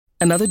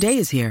Another day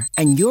is here,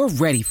 and you're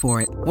ready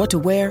for it. What to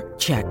wear?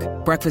 Check.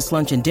 Breakfast,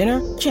 lunch, and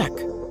dinner? Check.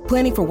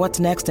 Planning for what's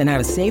next and how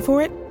to save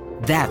for it?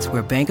 That's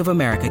where Bank of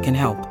America can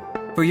help.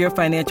 For your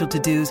financial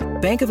to-dos,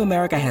 Bank of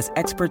America has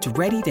experts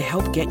ready to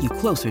help get you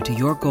closer to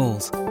your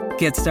goals.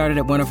 Get started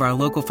at one of our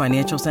local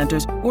financial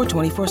centers or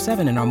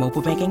 24/7 in our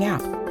mobile banking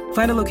app.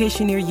 Find a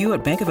location near you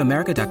at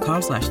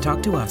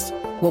bankofamerica.com/talktous.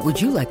 What would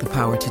you like the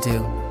power to do?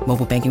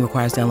 Mobile banking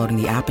requires downloading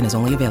the app and is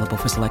only available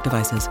for select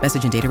devices.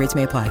 Message and data rates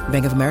may apply.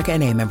 Bank of America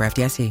N.A., member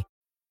FDIC.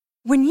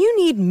 When you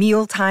need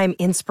mealtime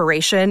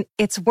inspiration,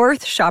 it's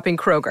worth shopping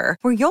Kroger,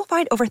 where you'll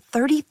find over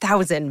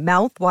 30,000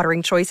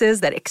 mouth-watering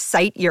choices that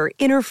excite your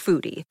inner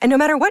foodie. And no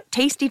matter what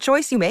tasty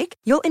choice you make,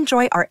 you'll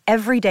enjoy our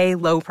everyday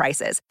low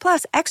prices,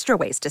 plus extra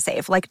ways to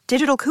save, like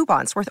digital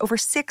coupons worth over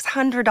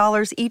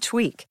 $600 each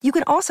week. You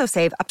can also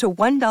save up to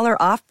 $1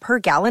 off per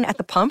gallon at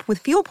the pump with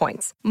fuel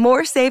points.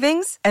 More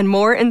savings and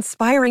more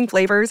inspiring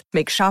flavors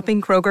make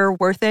shopping Kroger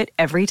worth it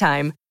every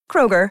time.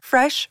 Kroger,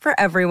 fresh for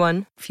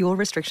everyone. Fuel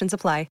restrictions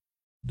apply.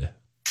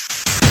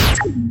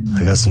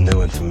 I got some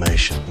new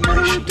information.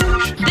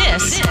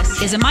 This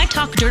is a My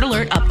Talk Dirt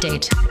Alert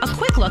update. A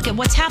quick look at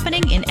what's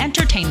happening in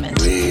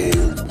entertainment.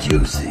 Real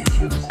juicy.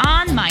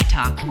 On My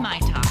Talk.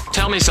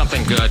 Tell me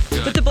something good.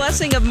 With the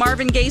blessing of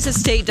Marvin Gaye's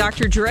estate,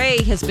 Dr.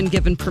 Dre has been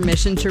given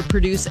permission to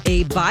produce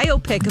a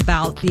biopic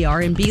about the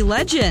R&B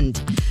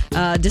legend.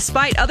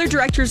 Despite other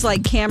directors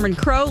like Cameron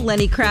Crowe,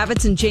 Lenny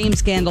Kravitz, and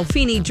James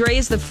Gandolfini, Dre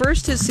is the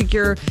first to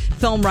secure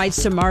film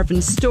rights to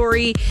Marvin's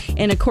story.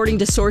 And according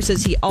to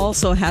sources, he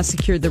also has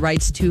secured the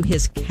rights to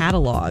his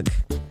catalog.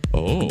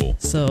 Oh.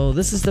 So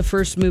this is the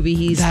first movie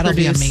he's That'll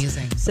produced be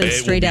amazing. since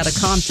Straight Outta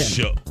Compton.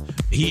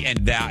 He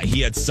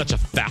had such a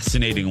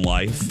fascinating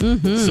life.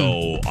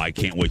 So I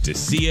can't wait to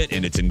see it,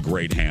 and it's in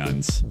great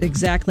hands.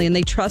 Exactly, and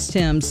they trust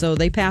him, so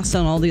they passed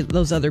on all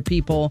those other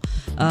people.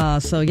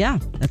 So yeah,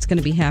 that's going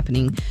to be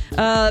happening.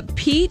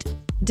 Pete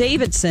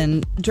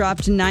Davidson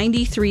dropped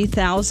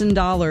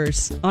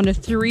 $93,000 on a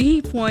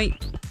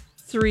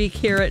 3.3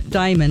 carat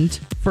diamond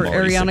for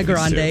Ariana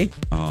Grande.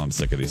 Oh, I'm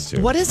sick of these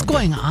two. What is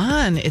going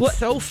on? It's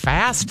so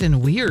fast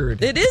and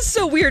weird. It is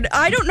so weird.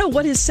 I don't know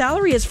what his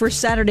salary is for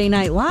Saturday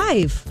Night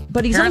Live,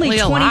 but he's Apparently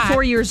only 24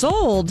 lot. years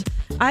old.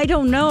 I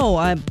don't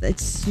know.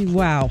 It's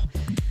wow.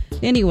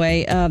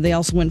 Anyway, they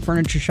also went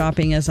furniture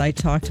shopping, as I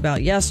talked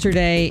about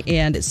yesterday,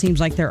 and it seems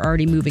like they're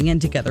already moving in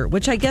together,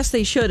 which I guess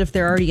they should if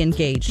they're already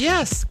engaged.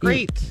 Yes,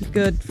 great.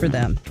 Good for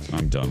them.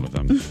 I'm done with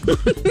them.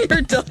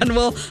 You're done.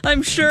 Well,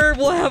 I'm sure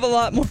we'll have a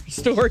lot more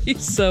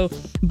stories, so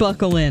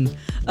buckle in.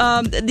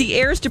 The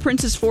heirs to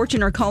Prince's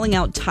fortune are calling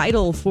out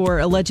Tidal for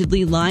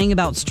allegedly lying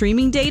about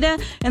streaming data,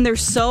 and they're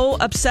so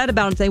upset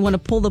about it they want to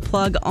pull the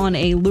plug on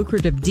a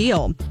lucrative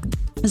deal.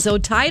 So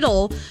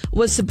Tidal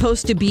was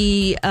supposed to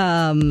be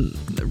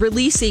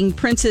releasing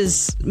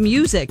Prince's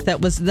music.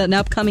 That was an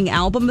upcoming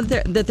album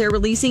that they're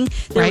releasing.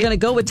 They were going to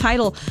go with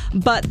Tidal,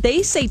 but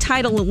they say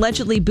Tidal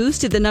allegedly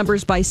boosted the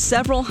numbers by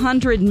several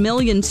hundred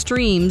million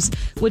streams,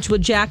 which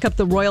would jack up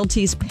the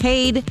royalties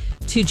paid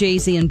to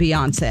Jay-Z and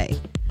Beyonce.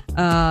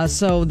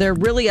 So they're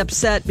really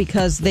upset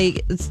because they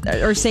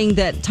are saying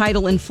that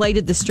Tidal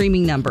inflated the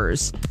streaming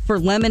numbers for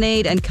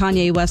Lemonade and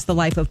Kanye West, The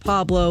Life of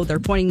Pablo. They're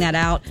pointing that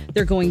out.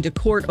 They're going to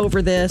court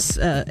over this,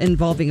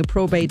 involving a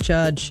probate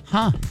judge.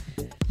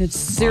 It's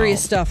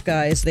serious stuff,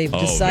 guys. They've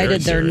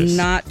decided they're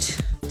not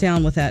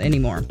down with that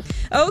anymore.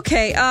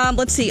 Okay,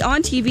 let's see.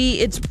 On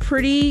TV, it's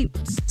pretty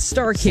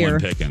stark here.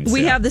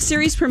 We have the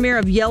series premiere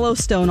of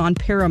Yellowstone on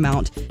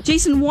Paramount.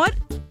 Jason, what?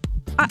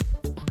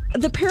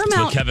 The Paramount.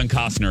 It's with Kevin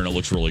Costner, and it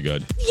looks really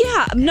good.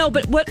 Yeah, no,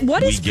 but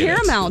what is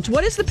Paramount?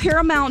 What is the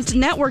Paramount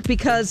Network?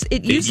 Because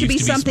it used to be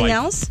something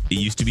else. It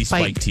used to be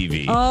Spike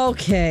TV.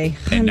 Okay.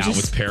 And now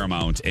it's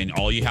Paramount. And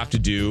all you have to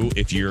do,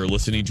 if you're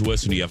listening to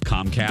us and you have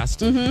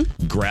Comcast,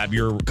 grab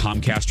your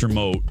Comcast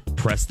remote,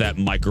 press that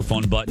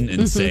microphone button,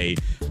 and say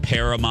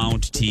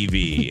Paramount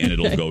TV, and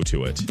it'll go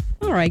to it.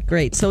 All right,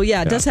 great. So,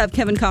 yeah, it does have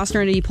Kevin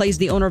Costner, and he plays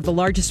the owner of the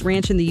largest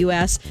ranch in the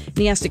U.S., and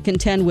he has to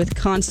contend with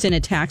constant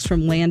attacks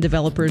from land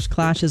developers,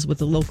 clashes with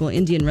the local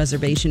Indian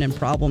reservation, and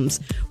problems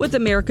with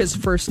America's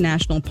first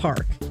national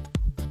park.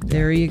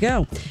 There you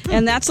go.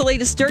 And that's the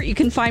latest dirt. You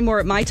can find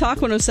more at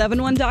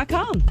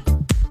mytalk1071.com.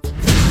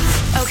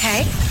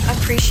 Okay,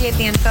 appreciate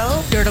the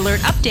info. Dirt Alert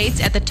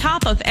updates at the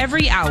top of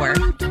every hour.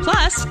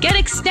 Plus, get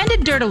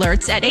extended Dirt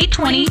Alerts at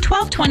 8:20,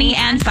 12:20,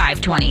 and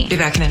 5:20. Be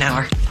back in an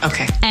hour.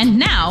 Okay. And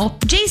now,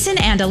 Jason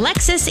and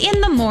Alexis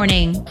in the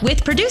morning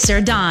with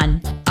producer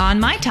Don on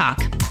My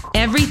Talk.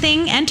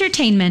 Everything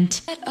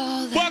entertainment.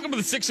 Welcome to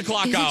the 6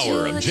 o'clock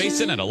hour of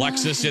Jason and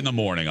Alexis in the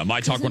morning on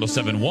My Talk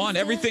 1071.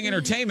 Everything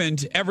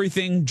entertainment,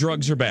 everything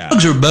drugs are bad.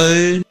 Drugs are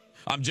bad.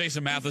 I'm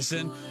Jason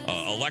Matheson.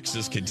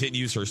 Alexis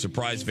continues her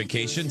surprise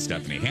vacation.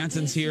 Stephanie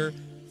Hansen's here.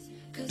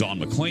 Dawn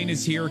McClain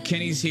is here.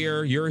 Kenny's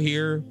here. You're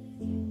here.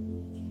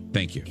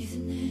 Thank you.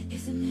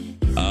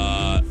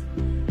 I'm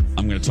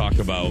going to talk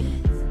about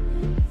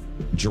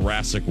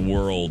Jurassic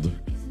World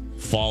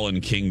Fallen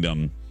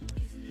Kingdom.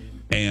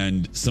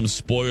 and some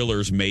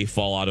spoilers may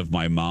fall out of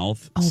my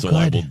mouth. Oh, so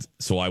good.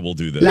 I will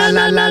do this.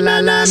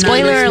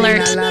 Spoiler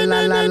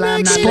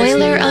alert.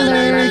 Spoiler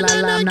alert.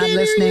 I'm not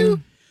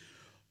listening.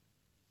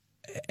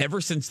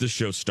 Ever since the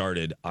show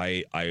started,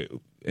 I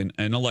and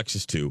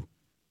Alexis too,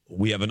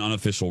 we have an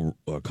unofficial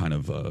kind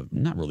of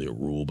not really a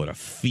rule, but a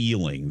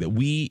feeling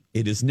that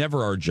it is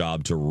never our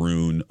job to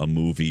ruin a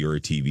movie or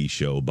a TV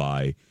show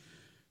by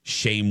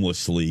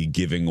shamelessly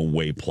giving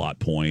away plot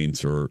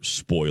points or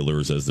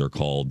spoilers, as they're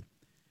called.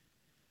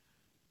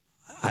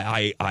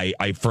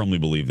 I firmly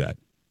believe that.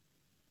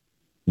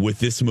 With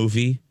this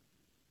movie,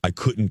 I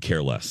couldn't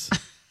care less.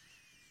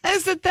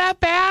 Is it that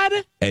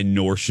bad? And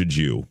nor should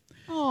you.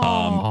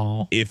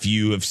 If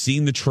you have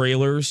seen the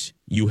trailers,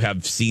 you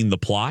have seen the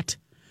plot.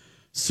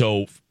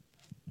 So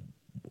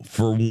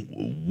for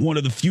one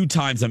of the few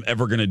times I'm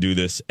ever going to do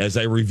this, as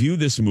I review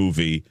this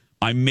movie,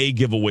 I may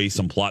give away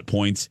some plot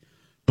points.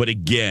 But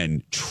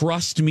again,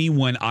 trust me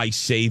when I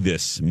say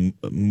this,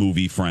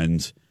 movie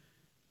friends,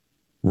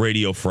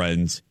 radio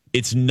friends,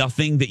 it's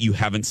nothing that you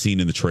haven't seen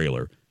in the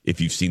trailer.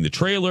 If you've seen the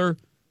trailer,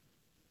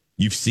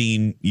 you've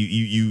seen,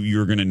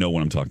 you're going to know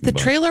what I'm talking about. The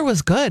trailer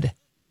was good.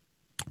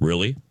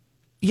 Really?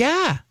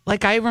 Yeah.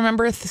 Like, I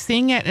remember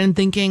seeing it and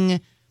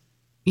thinking,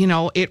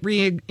 it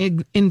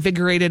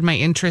reinvigorated my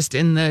interest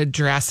in the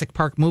Jurassic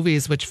Park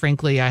movies, which,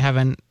 frankly, I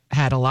haven't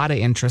had a lot of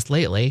interest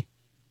lately.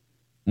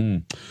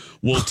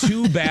 Well,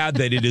 too bad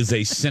that it is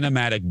a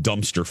cinematic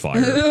dumpster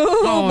fire.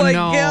 Oh my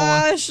no.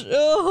 gosh.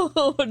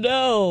 Oh,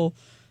 no.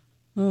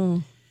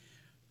 Oh.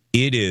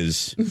 It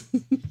is,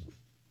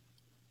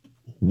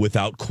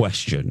 without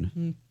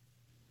question,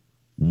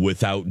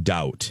 without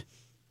doubt,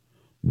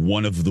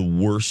 one of the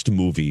worst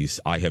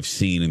movies I have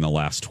seen in the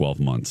last 12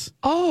 months.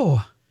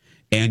 Oh.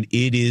 And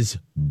it is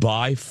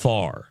by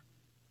far,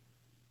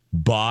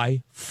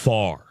 the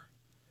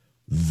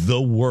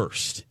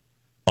worst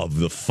of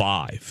the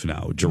 5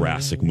 now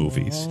Jurassic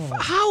movies.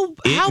 How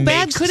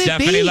bad could it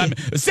be?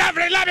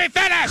 Stephanie, let me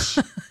finish!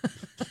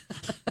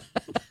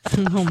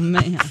 Oh,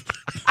 man.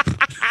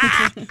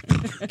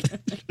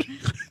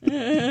 I'm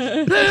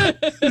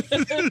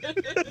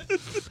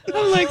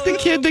like the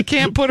kid that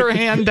can't put her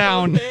hand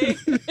down.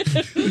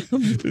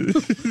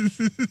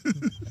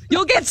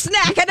 You'll get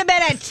snack in a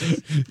minute.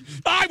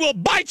 I will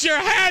bite your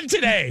hand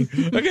today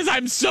because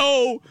I'm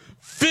so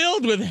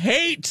filled with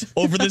hate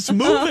over this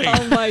movie.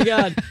 Oh, my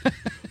God.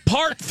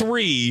 Part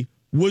 3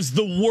 was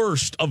the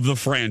worst of the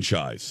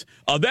franchise.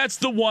 That's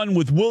the one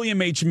with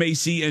William H.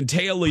 Macy and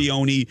Téa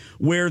Leoni,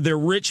 where they're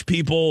rich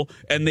people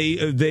and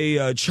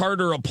they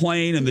charter a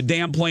plane and the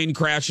damn plane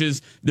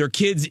crashes. Their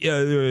kids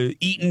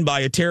eaten by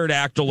a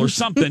pterodactyl or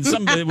something.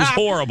 It was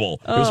horrible.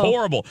 It was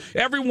horrible.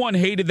 Everyone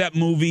hated that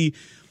movie.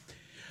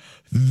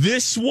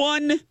 This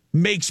one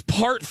makes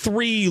Part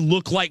 3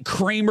 look like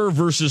Kramer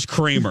versus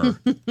Kramer.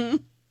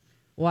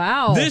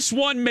 Wow. This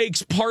one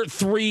makes Part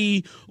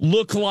 3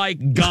 look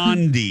like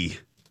Gandhi.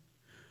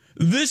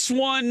 This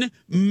one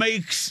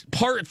makes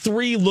Part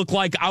 3 look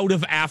like Out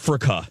of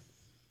Africa.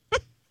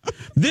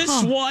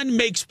 This one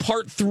makes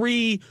Part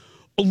 3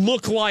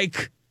 look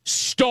like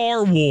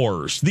Star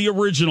Wars, the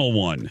original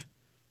one.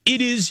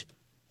 It is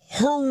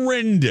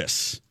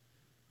horrendous.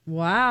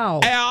 Wow.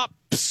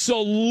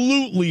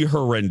 Absolutely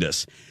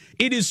horrendous.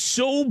 It is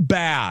so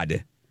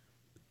bad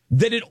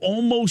that it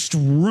almost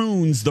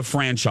ruins the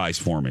franchise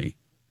for me.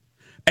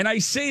 And I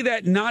say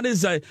that not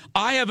as I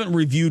haven't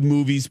reviewed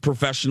movies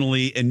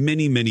professionally in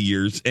many, many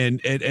years, and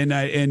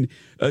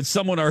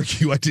some would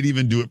argue I didn't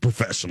even do it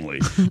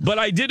professionally, but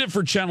I did it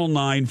for Channel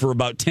 9 for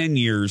about 10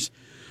 years.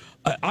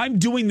 I'm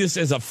doing this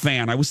as a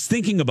fan. I was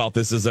thinking about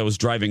this as I was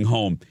driving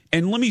home,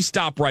 and let me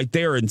stop right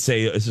there and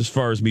say, as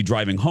far as me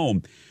driving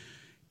home,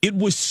 it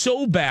was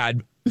so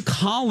bad.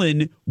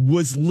 Colin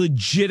was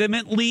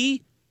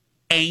legitimately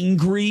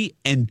angry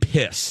and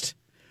pissed.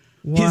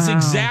 Wow. His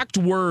exact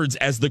words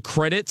as the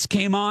credits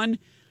came on,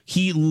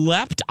 he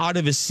leapt out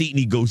of his seat and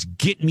he goes,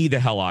 "Get me the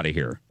hell out of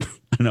here."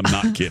 And I'm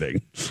not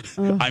kidding.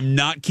 I'm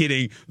not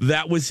kidding.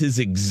 That was his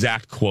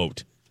exact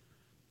quote.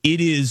 It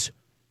is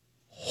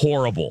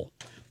horrible.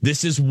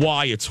 This is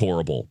why it's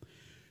horrible.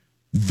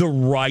 The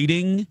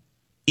writing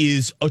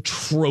is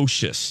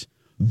atrocious.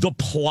 The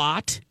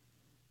plot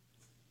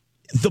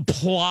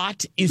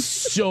is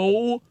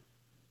so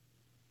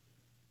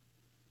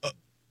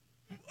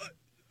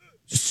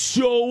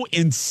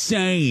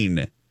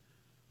insane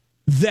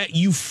that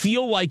you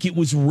feel like it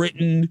was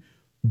written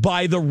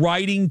by the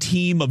writing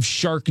team of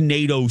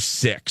Sharknado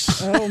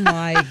 6. Oh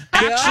my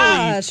gosh.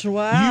 Actually,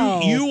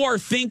 wow. You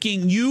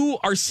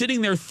are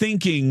sitting there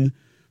thinking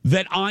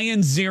that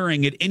Ian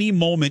Ziering at any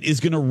moment is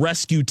going to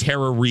rescue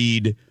Tara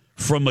Reid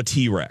from a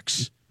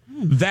T-Rex.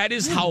 That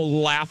is how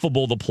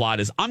laughable the plot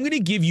is. I'm going to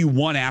give you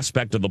one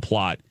aspect of the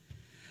plot.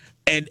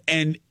 And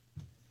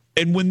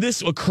when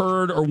this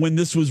occurred or when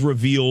this was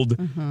revealed,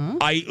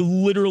 I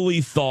literally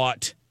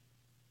thought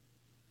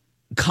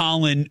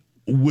Colin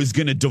was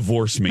going to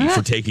divorce me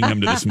for taking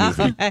him to this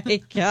movie. Oh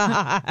my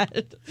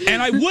God.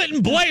 And I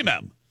wouldn't blame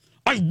him.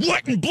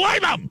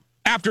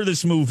 After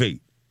this movie.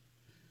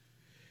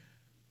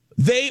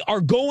 They are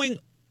going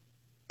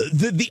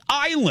the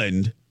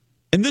island,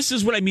 and this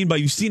is what I mean by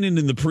you've seen it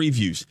in the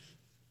previews.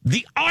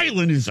 The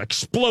island is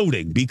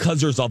exploding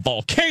because there's a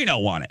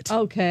volcano on it.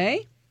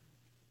 Okay.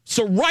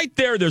 So right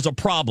there's a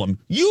problem.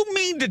 You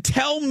mean to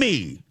tell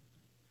me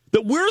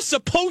that we're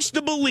supposed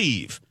to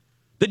believe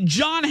that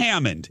John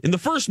Hammond in the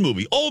first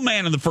movie, old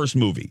man in the first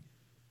movie,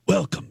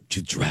 welcome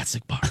to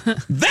Jurassic Park.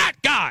 That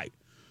guy.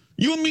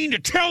 You mean to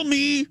tell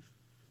me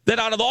that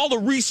out of all the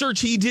research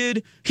he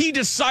did, he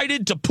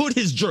decided to put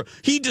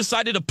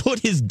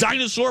his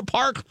dinosaur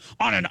park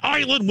on an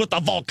island with a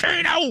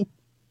volcano?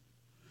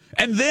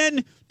 And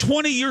then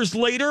 20 years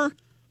later,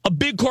 a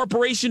big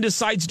corporation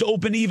decides to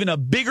open even a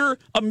bigger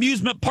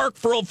amusement park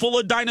full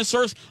of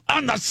dinosaurs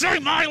on the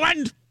same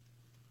island?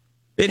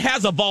 It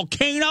has a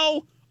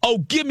volcano? Oh,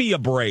 give me a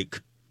break.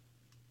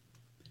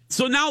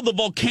 So now the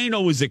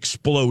volcano is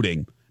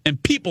exploding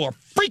and people are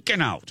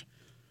freaking out.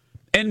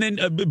 And then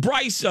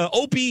Bryce,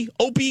 Opie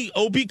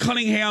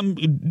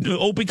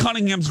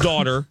Cunningham's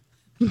daughter.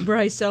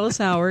 Bryce Dallas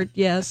Howard,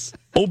 yes.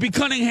 Opie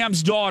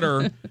Cunningham's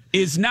daughter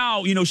is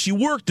now, she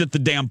worked at the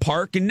damn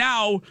park, and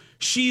now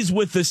she's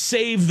with the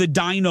Save the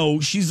Dino.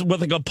 She's with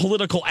like a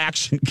political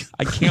action.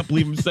 I can't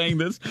believe I'm saying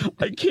this.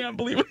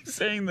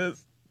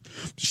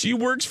 She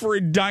works for a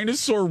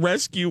dinosaur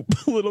rescue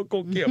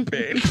political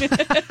campaign.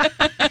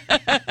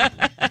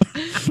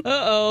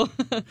 Uh-oh.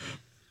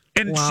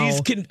 And wow.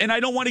 and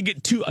I don't want to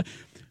get too.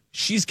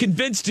 She's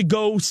convinced to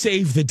go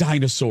save the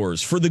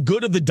dinosaurs for the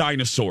good of the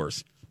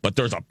dinosaurs. But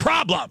there's a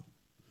problem.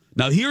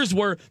 Now, here's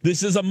where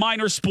this is a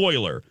minor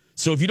spoiler.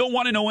 So if you don't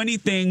want to know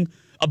anything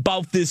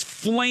about this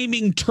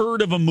flaming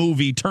turd of a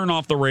movie, turn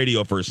off the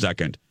radio for a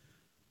second.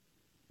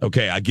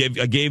 Okay, I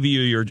gave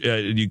you your.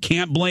 You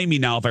can't blame me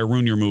now if I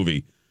ruin your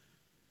movie.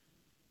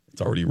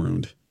 It's already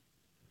ruined.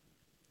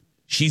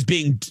 She's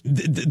being.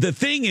 The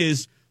thing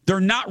is,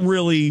 they're not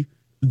really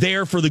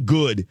there for the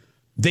good.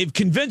 They've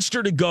convinced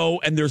her to go,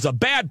 and there's a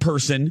bad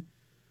person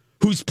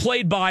who's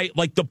played by,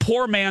 like, the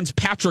poor man's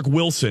Patrick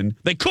Wilson.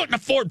 They couldn't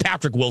afford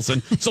Patrick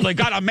Wilson, so they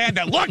got a man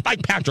that looked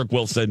like Patrick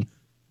Wilson.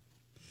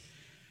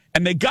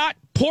 And they got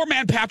poor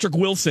man Patrick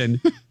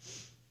Wilson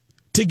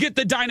to get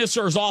the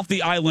dinosaurs off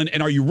the island.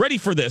 And are you ready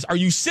for this? Are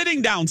you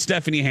sitting down,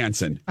 Stephanie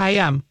Hansen? I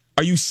am.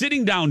 Are you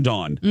sitting down,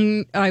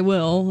 Dawn? I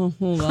will.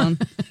 Hold on.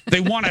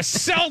 They want to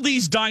sell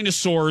these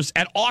dinosaurs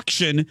at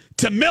auction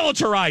to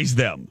militarize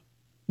them.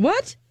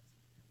 What?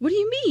 What do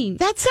you mean?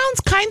 That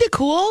sounds kind of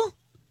cool.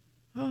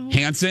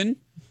 Hansen,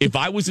 if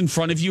I was in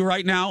front of you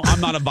right now, I'm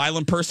not a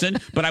violent person,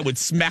 but I would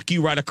smack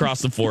you right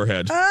across the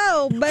forehead.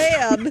 Oh,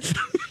 man.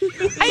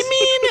 I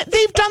mean,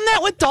 they've done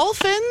that with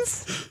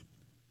dolphins.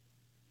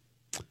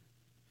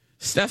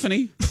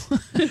 Stephanie,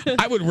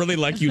 I would really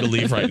like you to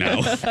leave right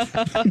now.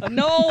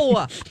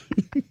 No.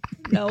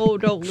 No,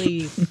 don't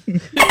leave.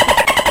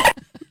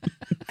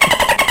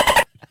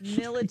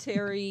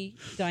 Military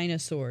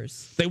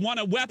dinosaurs. They want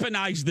to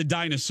weaponize the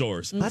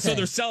dinosaurs. Okay. So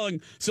they're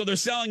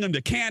selling them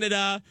to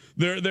Canada.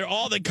 They're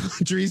all the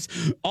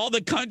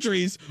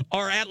countries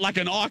are at like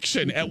an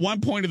auction at one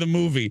point of the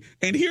movie.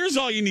 And here's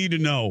all you need to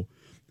know.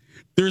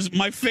 There's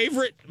my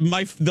favorite,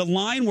 the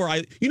line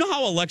where you know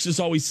how Alexis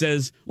always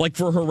says, like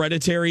for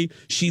Hereditary,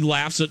 she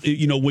laughs at,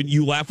 when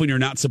you laugh when you're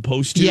not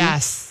supposed to.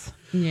 Yes.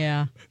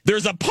 Yeah.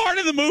 There's a part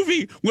of the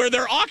movie where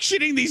they're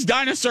auctioning these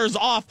dinosaurs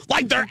off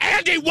like they're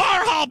Andy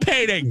Warhol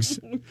paintings.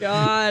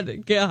 God.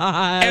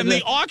 And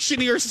the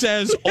auctioneer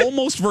says,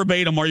 almost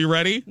verbatim, are you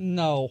ready?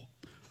 No.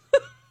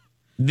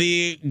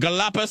 The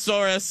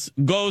Galapagos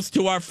goes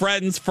to our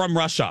friends from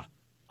Russia.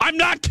 I'm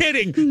not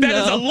kidding. That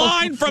is a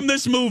line from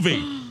this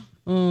movie.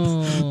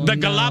 The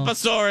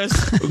Galapagos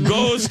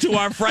goes to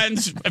our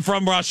friends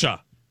from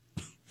Russia.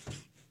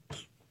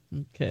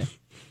 Okay.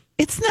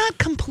 It's not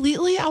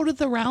completely out of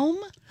the realm.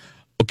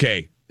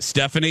 Okay,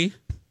 Stephanie.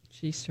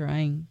 She's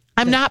trying.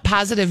 I'm not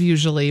positive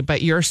usually,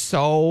 but you're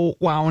so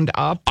wound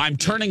up. I'm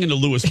turning into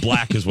Lewis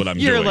Black is what I'm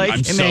you're doing. You're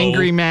like an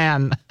angry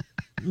man.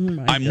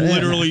 I'm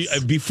literally,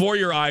 before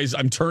your eyes,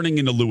 I'm turning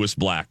into Lewis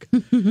Black.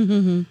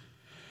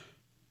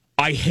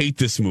 I hate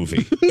this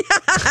movie.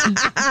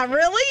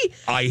 Really?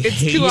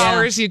 It's 2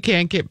 hours you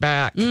can't get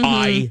back. Mm-hmm.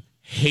 I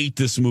hate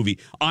this movie.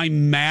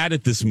 I'm mad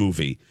at this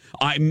movie.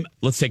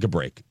 Let's take a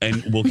break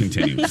and we'll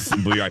continue.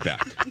 We'll be right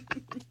back.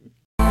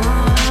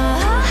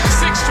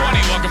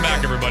 6:20. Welcome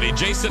back, everybody.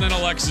 Jason and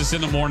Alexis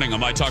in the morning on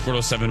My Talk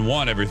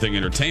 1071, Everything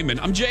Entertainment.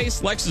 I'm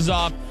Jace. Lex is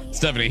off.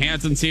 Stephanie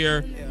Hansen's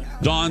here.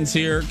 Dawn's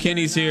here.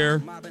 Kenny's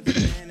here.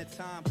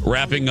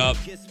 Wrapping up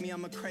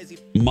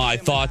my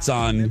thoughts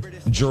on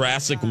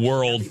Jurassic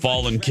World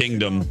Fallen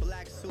Kingdom.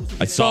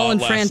 I saw Fallen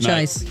it last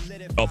franchise.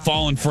 night. A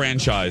Fallen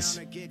franchise.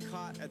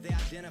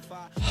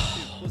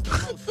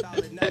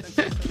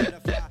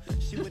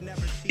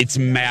 It's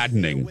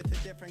maddening.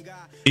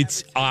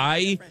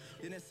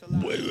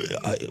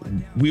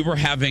 We were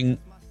having,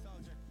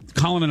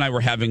 Colin and I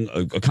were having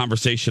a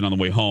conversation on the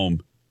way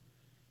home,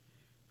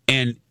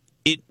 and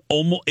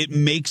it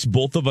makes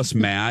both of us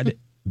mad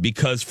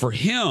because for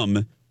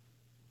him,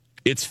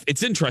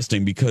 it's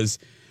interesting because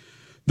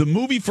the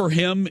movie for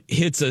him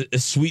hits a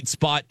sweet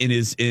spot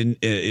as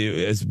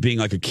being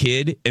like a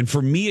kid, and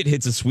for me, it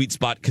hits a sweet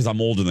spot because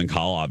I'm older than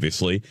Kyle.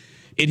 Obviously,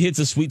 it hits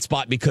a sweet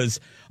spot because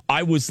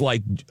I was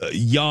like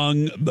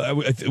young.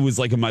 It was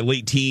like in my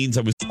late teens.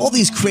 All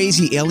these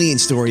crazy alien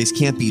stories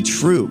can't be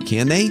true,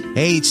 can they?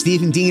 Hey, it's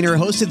Stephen Diener,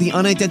 host of the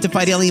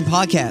Unidentified Alien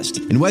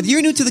Podcast. And whether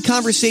you're new to the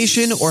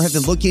conversation or have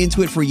been looking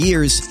into it for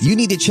years, you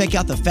need to check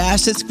out the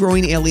fastest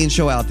growing alien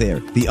show out there,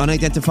 the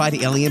Unidentified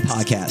Alien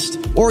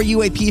Podcast, or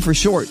UAP for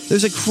short.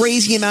 There's a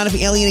crazy amount of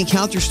alien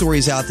encounter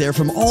stories out there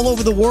from all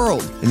over the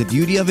world. And the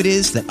beauty of it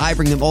is that I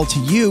bring them all to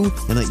you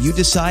and let you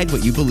decide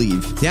what you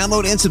believe.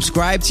 Download and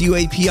subscribe to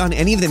UAP on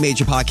any of the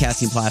major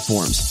podcasting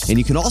platforms. And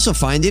you can also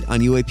find it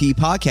on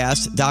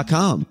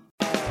UAPpodcast.com.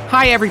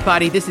 Hi,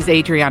 everybody. This is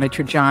Adriana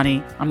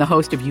Trajani. I'm the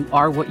host of You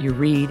Are What You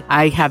Read.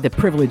 I have the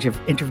privilege of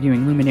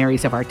interviewing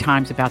luminaries of our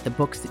times about the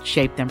books that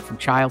shaped them from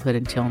childhood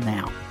until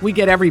now. We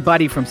get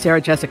everybody from Sarah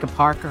Jessica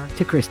Parker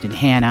to Kristen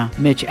Hanna,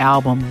 Mitch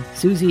Albom,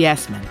 Susie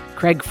Essman,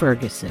 Craig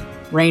Ferguson,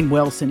 Rainn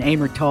Wilson,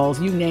 Amor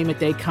Tolls, you name it,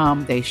 they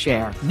come, they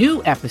share.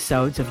 New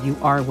episodes of You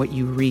Are What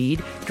You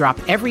Read drop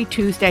every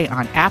Tuesday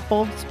on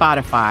Apple,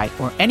 Spotify,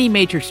 or any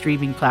major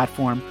streaming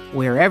platform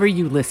wherever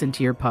you listen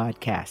to your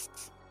podcasts.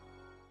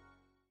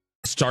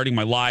 Starting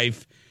my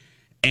life,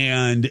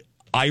 and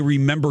I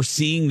remember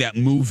seeing that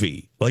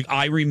movie. Like,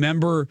 I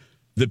remember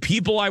the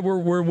people I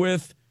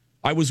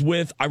was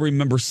with. I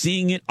remember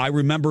seeing it. I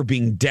remember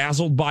being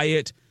dazzled by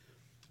it.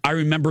 I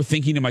remember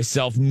thinking to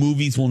myself,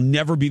 movies will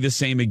never be the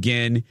same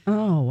again.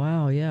 Oh,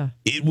 wow, yeah.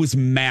 It was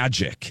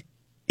magic.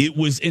 It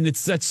was, and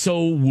that's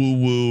so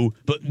woo-woo,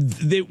 but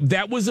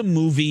that was a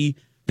movie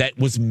that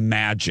was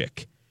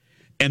magic.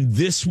 And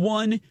this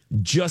one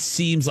just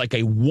seems like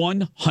a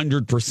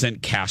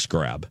 100% cash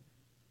grab.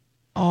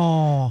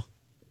 Oh,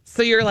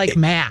 so you're like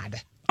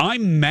mad.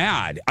 I'm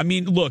mad. I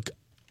mean, look,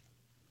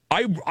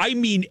 I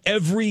mean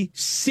every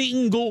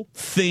single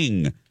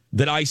thing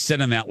that I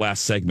said in that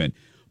last segment,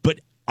 but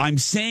I'm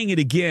saying it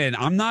again.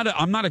 I'm not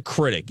a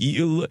critic.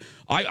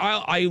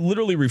 I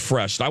literally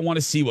refreshed. I want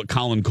to see what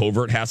Colin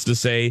Covert has to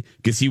say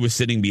because he was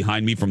sitting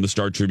behind me from the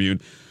Star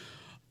Tribune.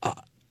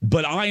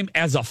 But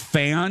as a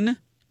fan,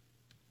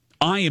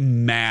 I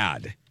am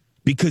mad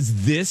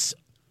because this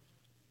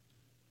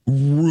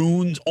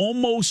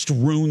almost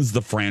ruins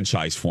the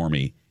franchise for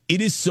me.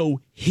 It is so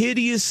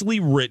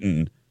hideously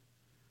written.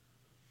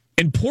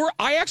 And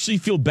I actually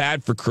feel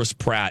bad for Chris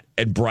Pratt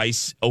and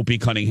Bryce Opie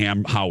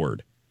Cunningham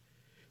Howard.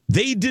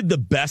 They did the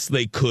best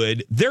they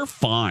could. They're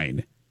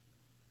fine.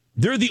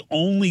 They're the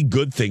only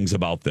good things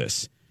about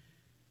this.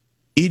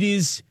 It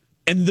is,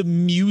 and the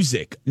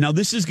music. Now,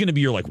 this is going to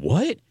be, you're like,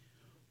 what?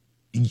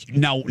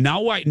 Now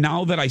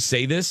that I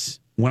say this,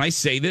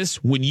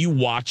 when you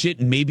watch it,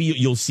 maybe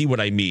you'll see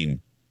what I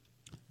mean.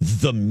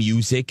 The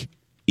music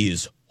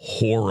is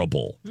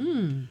horrible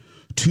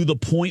to the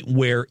point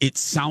where it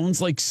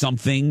sounds like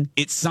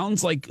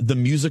the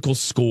musical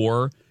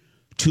score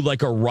to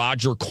like a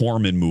Roger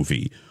Corman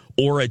movie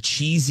or a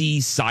cheesy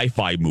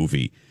sci-fi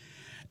movie.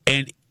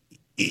 And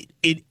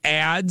it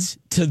adds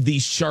to the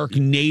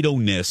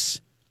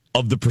Sharknado-ness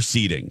of the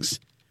proceedings.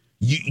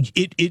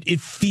 It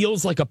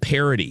feels like a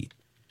parody.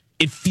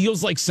 It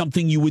feels like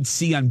something you would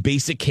see on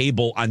basic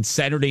cable on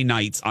Saturday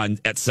nights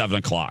at 7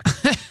 o'clock.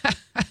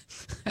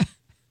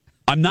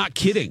 I'm not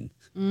kidding.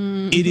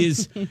 It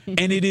is,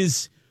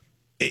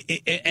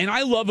 and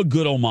I love a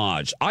good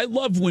homage. I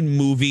love when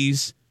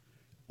movies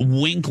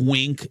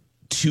wink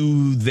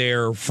to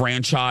their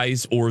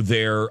franchise or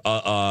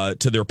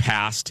to their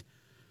past.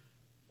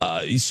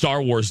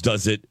 Star Wars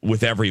does it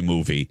with every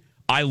movie.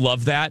 I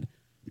love that.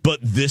 But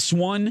this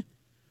one,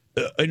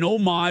 an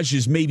homage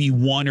is maybe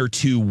one or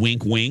two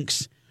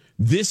winks.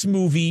 This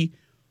movie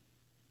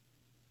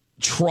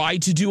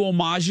tried to do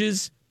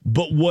homages,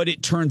 but what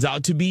it turns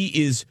out to be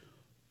is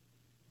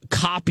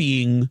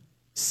copying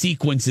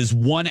sequences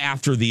one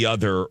after the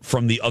other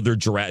from the other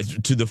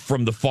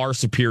from the far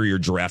superior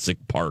Jurassic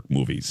Park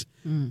movies.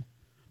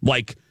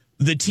 Like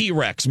the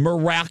T-Rex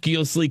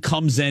miraculously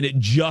comes in at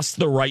just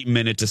the right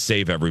minute to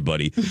save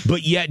everybody,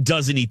 but yet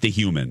doesn't eat the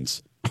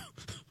humans.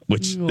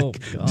 Which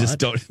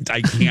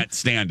I can't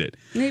stand it.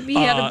 Maybe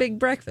he had a big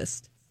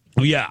breakfast.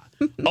 Yeah.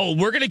 Oh, I'm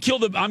going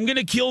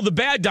to kill the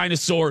bad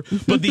dinosaur,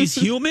 but these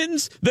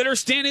humans that are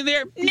standing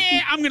there,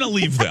 I'm going to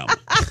leave them.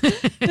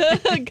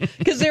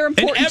 Because they're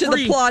important to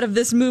the plot of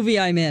this movie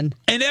I'm in.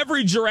 And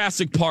every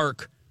Jurassic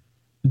Park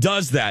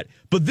does that.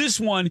 But this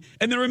one,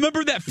 and then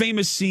remember that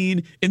famous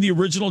scene in the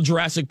original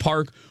Jurassic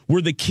Park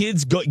where the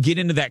kids get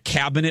into that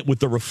cabinet with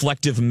the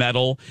reflective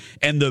metal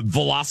and the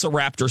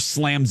Velociraptor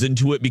slams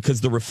into it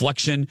because the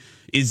reflection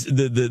is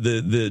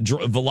the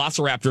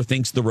Velociraptor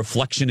thinks the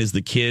reflection is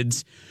the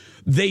kids.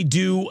 They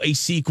do a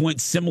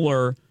sequence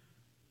similar.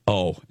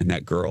 Oh, and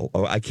that girl.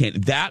 Oh, I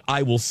can't. That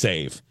I will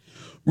save.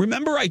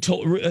 Remember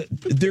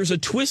there's a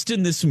twist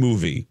in this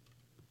movie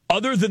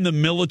other than the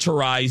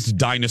militarized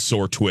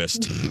dinosaur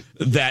twist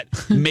that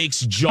makes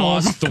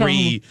Jaws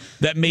 3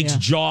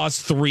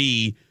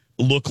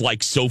 look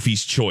like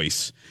Sophie's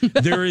Choice.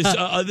 There is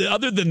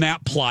other than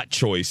that plot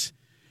choice,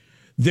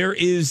 there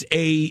is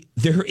a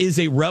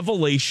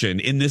revelation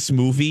in this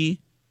movie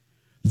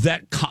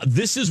that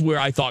this is where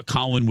I thought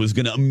Colin was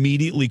going to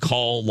immediately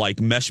call like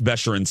Mesh,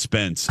 Besher, and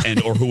Spence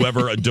or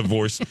whoever a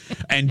divorce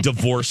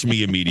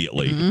me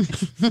immediately.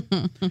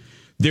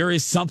 There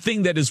is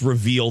something that is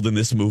revealed in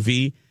this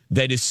movie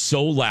that is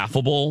so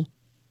laughable,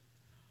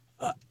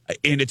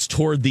 and it's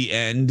toward the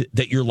end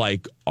that you're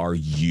like, are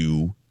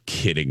you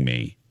kidding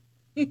me?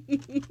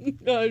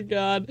 Oh,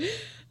 God.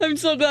 I'm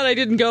so glad I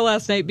didn't go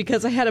last night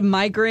because I had a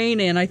migraine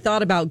and I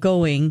thought about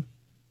going.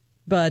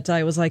 But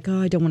I was like,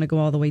 I don't want to go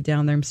all the way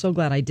down there. I'm so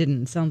glad I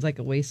didn't. It sounds like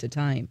a waste of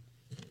time.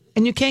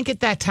 And you can't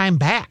get that time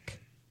back.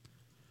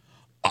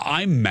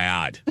 I'm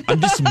mad. I'm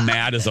just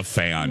mad as a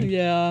fan.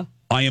 Yeah.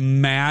 I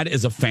am mad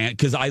as a fan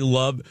because I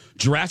love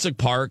Jurassic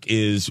Park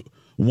is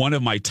one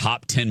of my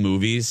top 10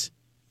 movies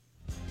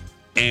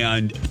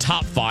and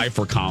top 5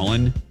 for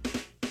Colin.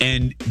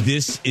 And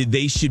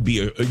they should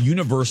be,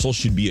 Universal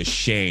should be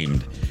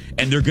ashamed.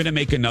 And they're going to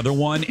make another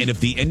one. And if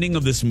the ending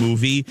of this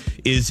movie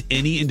is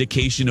any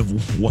indication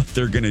of what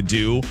they're going to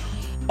do,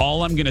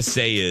 all I'm going to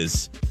say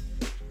is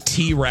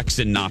T-Rex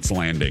and Knots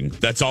Landing.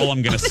 That's all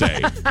I'm going to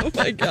say. Oh,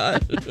 my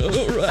God.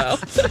 Oh, wow.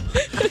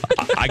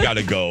 I got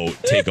to go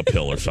take a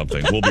pill or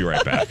something. We'll be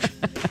right back.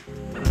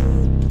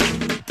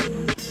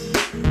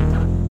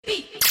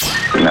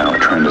 Now a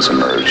trend has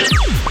emerged.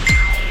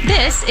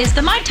 This is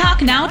the My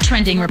Talk Now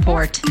Trending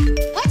Report.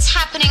 What's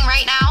happening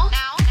right now?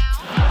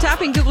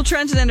 Topping Google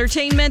Trends and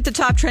Entertainment, the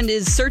top trend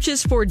is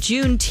searches for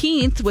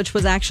Juneteenth, which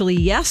was actually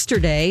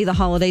yesterday. The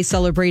holiday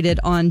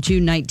celebrated on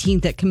June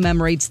 19th that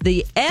commemorates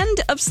the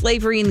end of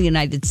slavery in the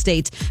United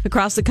States.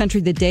 Across the country,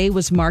 the day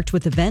was marked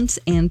with events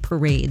and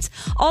parades.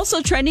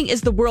 Also trending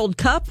is the World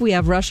Cup. We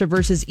have Russia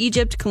versus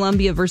Egypt,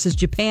 Colombia versus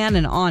Japan,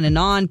 and on and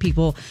on.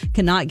 People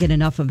cannot get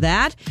enough of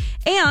that.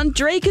 And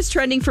Drake is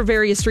trending for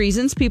various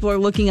reasons. People are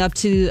looking up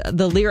to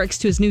the lyrics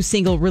to his new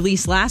single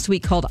released last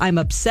week called I'm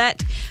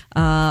Upset.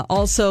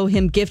 Also,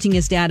 him gifting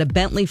his dad a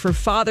Bentley for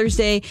Father's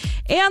Day.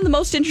 And the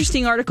most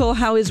interesting article,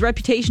 how his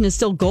reputation is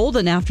still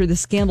golden after the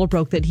scandal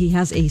broke that he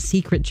has a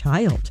secret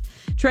child.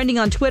 Trending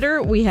on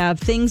Twitter, we have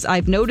things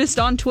I've noticed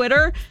on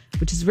Twitter,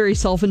 which is very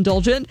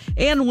self-indulgent,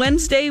 and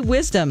Wednesday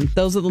wisdom.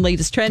 Those are the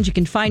latest trends. You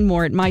can find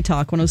more at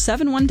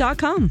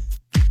mytalk1071.com.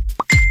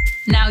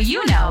 Now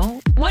you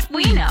know what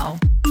we know.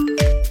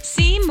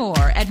 See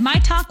more at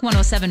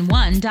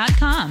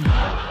mytalk1071.com.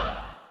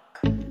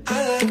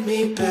 I like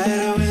me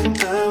better when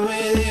I'm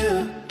with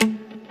you.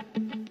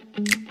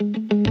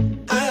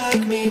 I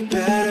like me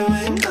better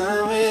when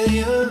I'm with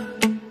you.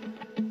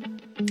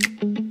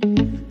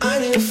 I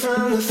knew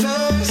from the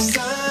first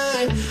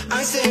time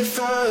I stayed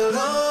for a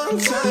long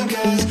time,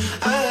 'cause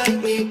I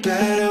like me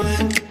better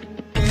when.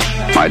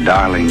 My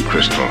darling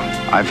Crystal,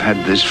 I've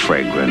had this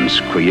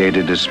fragrance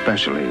created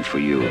especially for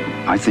you.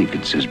 I think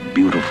it's as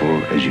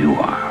beautiful as you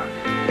are.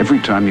 Every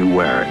time you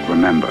wear it,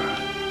 remember,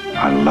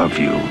 I love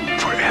you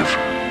forever.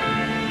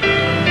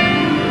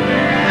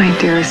 My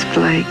dearest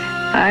Blake,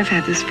 I've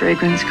had this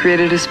fragrance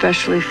created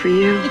especially for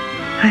you.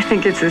 I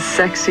think it's as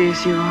sexy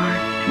as you are.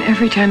 And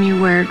every time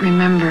you wear it,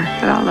 remember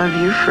that I'll love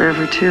you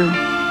forever, too.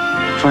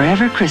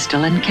 Forever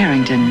Crystal and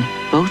Carrington,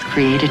 both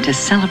created to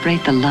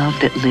celebrate the love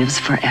that lives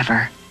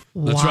forever.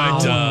 That's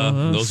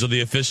right. Those are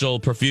the official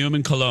perfume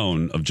and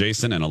cologne of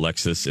Jason and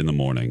Alexis in the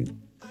morning.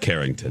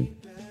 Carrington.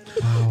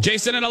 Wow.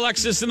 Jason and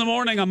Alexis in the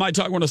morning on My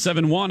Talk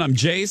 1071. I'm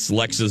Jace.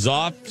 Lex is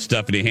off.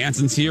 Stephanie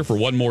Hansen's here for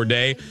one more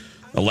day.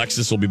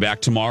 Alexis will be back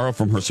tomorrow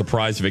from her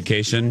surprise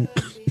vacation.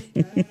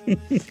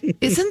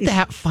 Isn't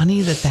that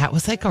funny that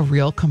was like a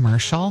real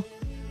commercial?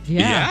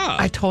 Yeah.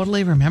 I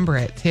totally remember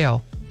it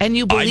too. And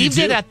you believed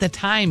it at the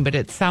time, but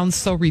it sounds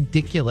so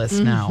ridiculous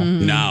now.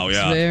 Now,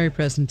 yeah. It's very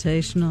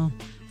presentational.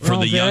 For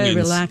the very youngins.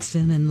 relaxed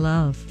and in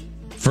love.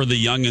 For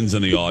the youngins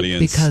in the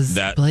audience. Because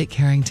Blake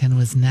Carrington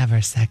was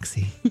never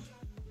sexy.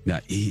 No,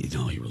 he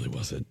really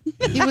wasn't.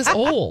 He was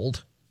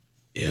old.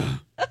 Yeah.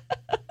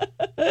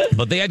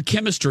 But they had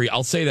chemistry.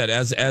 I'll say that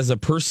as a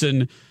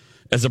person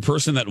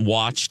that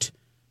watched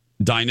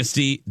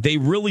Dynasty, they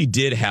really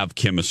did have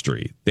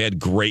chemistry. They had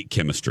great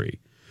chemistry.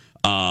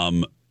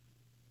 But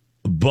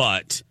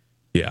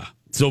yeah.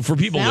 So for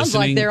people Sounds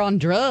listening, like they're on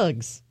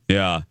drugs.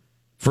 Yeah.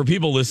 For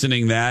people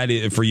listening,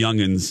 for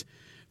youngins,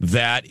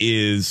 that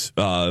is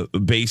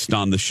based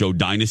on the show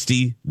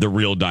Dynasty, the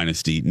real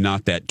Dynasty,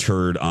 not that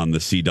turd on the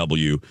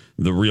CW,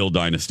 the real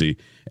Dynasty.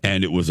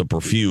 And it was a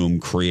perfume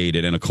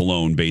created and a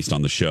cologne based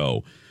on the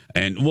show.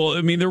 And, well,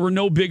 I mean, there were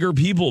no bigger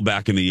people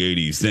back in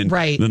the 80s than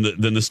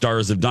the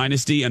stars of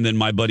Dynasty. And then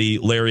my buddy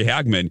Larry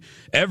Hagman,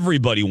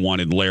 everybody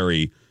wanted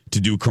Larry to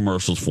do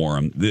commercials for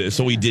him.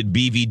 So he did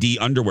BVD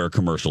underwear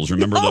commercials.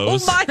 Remember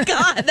those? Oh, my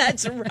God,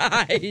 that's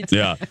right.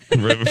 Yeah.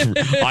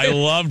 I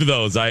loved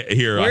those. I have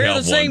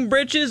the same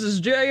britches as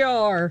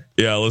JR.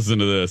 Yeah, listen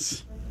to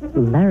this.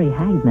 Larry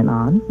Hagman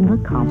on the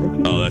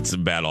competition. Oh, that's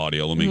bad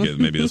audio. Let me get,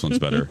 maybe this one's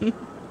better.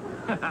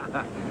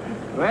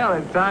 Well,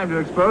 it's time to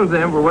expose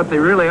them for what they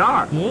really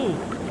are. Ooh.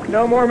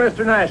 No more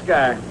Mr. Nice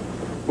Guy.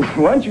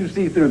 Once you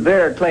see through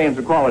their claims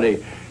of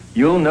quality,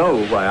 you'll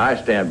know why I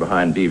stand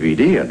behind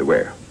DVD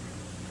underwear.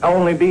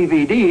 Only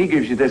BVD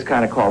gives you this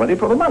kind of quality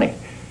for the money.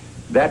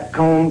 That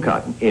comb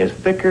cotton is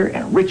thicker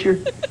and richer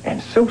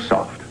and so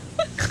soft.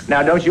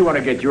 Now, don't you want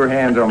to get your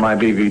hands on my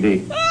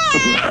BVD?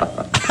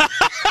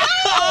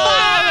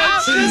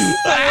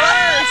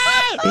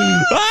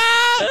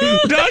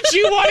 Don't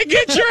you want to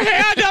get your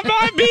hand on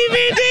my BVD?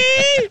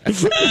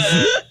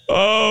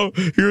 Oh,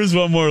 here's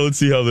one more. Let's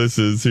see how this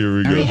is. Here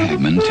we go. Larry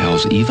Hagman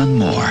tells even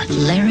more.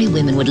 Larry,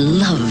 women would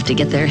love to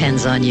get their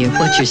hands on you.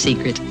 What's your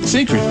secret?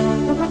 Secret?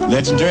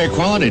 Legendary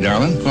quality,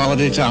 darling.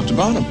 Quality top to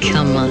bottom.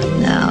 Come on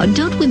now.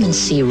 Don't women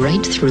see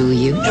right through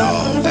you?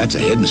 No, that's a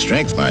hidden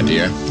strength, my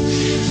dear.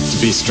 To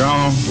be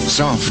strong,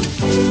 soft,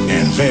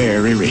 and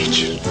very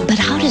rich. But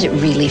how does it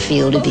really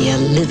feel to be a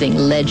living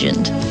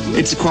legend?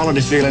 It's a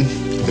quality feeling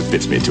that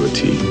fits me to a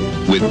T.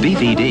 With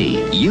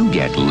BVD, you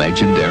get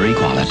legendary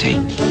quality.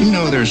 You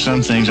know, there's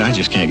some things I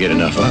just can't get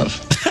enough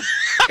of.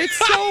 It's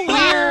so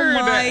weird. Oh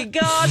my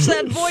gosh,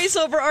 that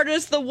voiceover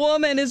artist, the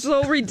woman, is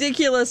so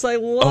ridiculous. I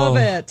love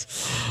it.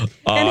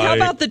 And how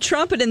about the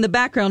trumpet in the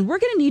background? We're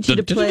going to need you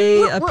to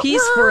play a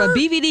piece for a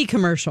BVD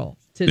commercial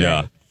today.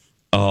 Yeah.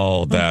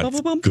 Oh, that's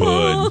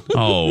good.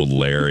 Oh,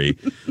 Larry.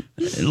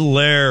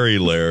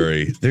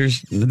 Larry.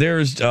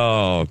 There's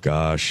oh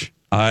gosh.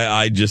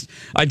 I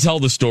tell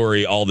the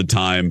story all the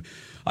time.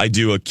 I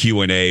do a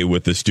Q&A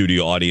with the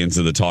studio audience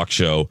of the talk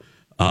show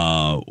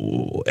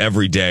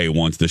every day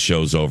once the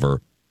show's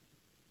over.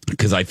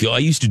 Because I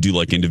used to do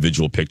like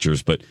individual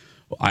pictures, but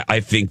I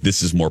think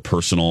this is more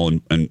personal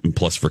and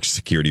plus for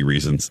security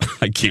reasons,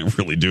 I can't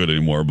really do it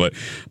anymore. But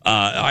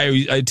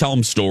I tell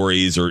them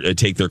stories or I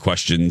take their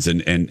questions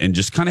and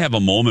just kind of have a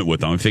moment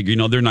with them. I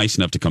figure, they're nice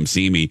enough to come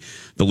see me.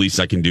 The least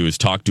I can do is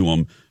talk to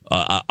them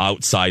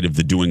outside of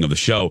the doing of the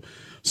show.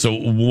 So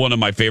one of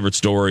my favorite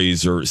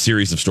stories or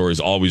series of stories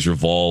always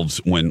revolves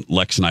when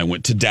Lex and I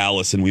went to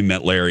Dallas and we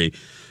met Larry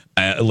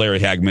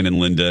Hagman and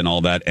Linda and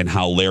all that, and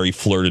how Larry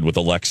flirted with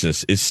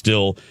Alexis is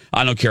still,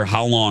 I don't care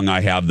how long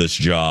I have this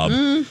job.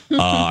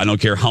 I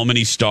don't care how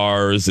many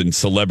stars and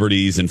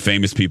celebrities and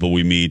famous people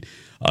we meet.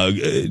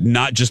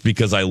 Not just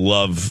because I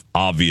love,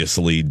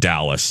 obviously,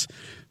 Dallas,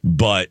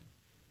 but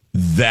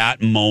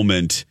that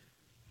moment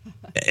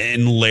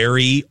and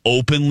Larry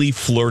openly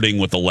flirting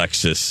with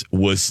Alexis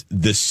was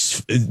the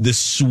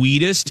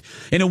sweetest,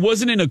 and it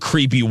wasn't in a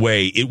creepy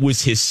way. It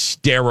was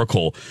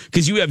hysterical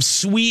because you have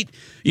sweet,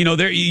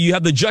 there you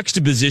have the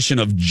juxtaposition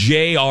of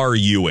J.R.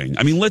 Ewing.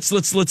 I mean, let's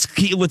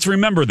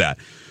remember that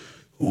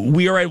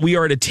we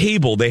are at a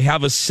table. They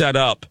have us set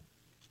up,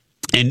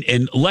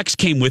 and Lex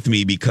came with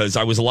me because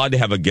I was allowed to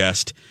have a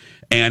guest.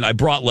 And I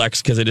brought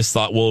Lex because I just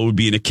thought, well, it would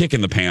be a kick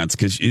in the pants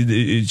because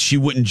she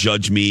wouldn't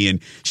judge me, and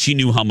she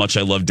knew how much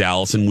I love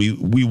Dallas, and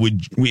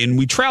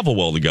we travel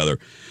well together.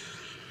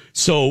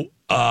 So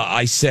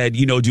I said, do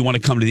you want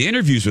to come to the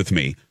interviews with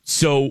me?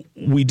 So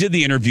we did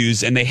the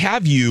interviews, and they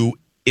have you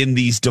in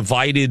these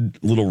divided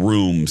little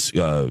rooms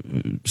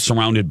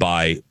surrounded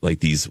by like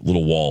these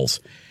little walls,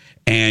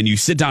 and you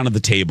sit down at the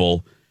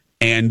table.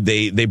 And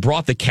they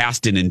brought the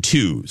cast in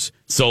twos.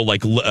 So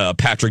like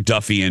Patrick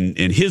Duffy and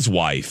his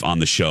wife on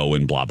the show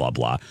and blah, blah,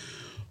 blah.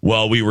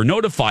 Well, we were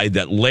notified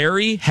that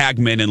Larry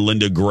Hagman and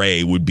Linda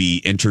Gray would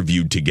be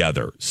interviewed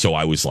together. So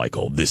I was like,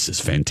 oh, this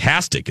is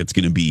fantastic. It's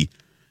going to be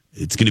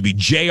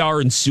JR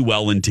and Sue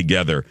Ellen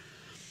together.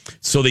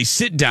 So they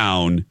sit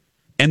down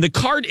and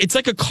it's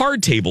like a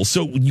card table.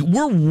 So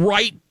we're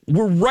right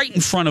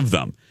in front of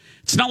them.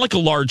 It's not like a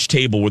large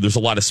table where there's a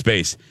lot of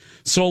space.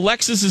 So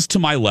Alexis is to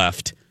my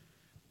left.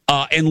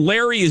 And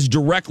Larry is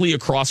directly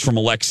across from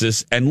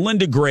Alexis, and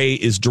Linda Gray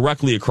is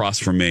directly across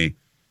from me.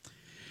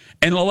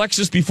 And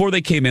Alexis, before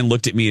they came in,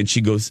 looked at me and she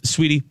goes,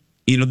 "Sweetie,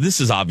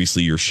 this is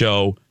obviously your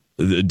show,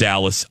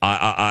 Dallas.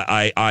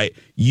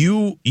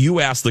 You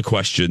ask the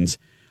questions.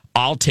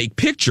 I'll take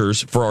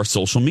pictures for our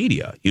social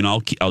media.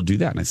 I'll do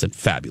that." And I said,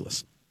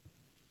 "Fabulous."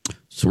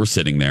 So we're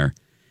sitting there,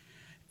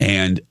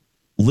 and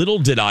little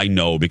did I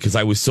know, because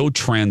I was so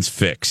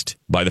transfixed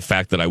by the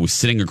fact that I was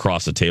sitting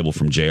across the table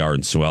from JR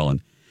and Sue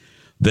Ellen,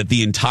 that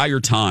the entire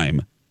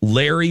time,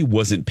 Larry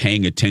wasn't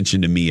paying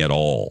attention to me at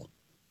all.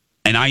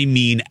 And I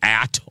mean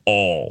at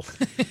all.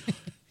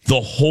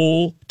 The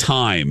whole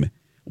time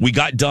we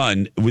got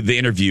done with the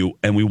interview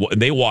and we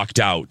walked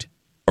out,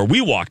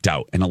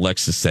 and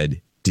Alexis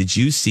said, "Did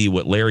you see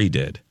what Larry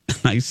did?" And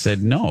I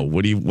said, "No,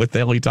 what the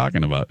hell are you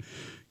talking about?"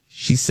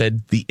 She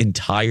said the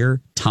entire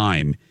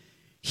time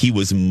he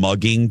was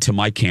mugging to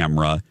my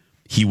camera,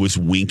 he was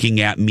winking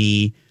at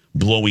me,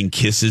 blowing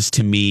kisses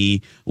to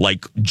me,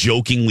 like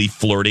jokingly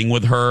flirting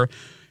with her.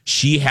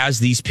 She has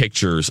these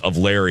pictures of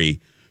Larry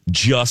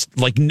just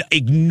like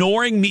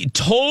ignoring me,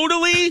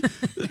 totally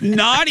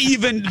not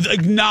even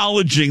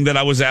acknowledging that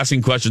I was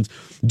asking questions,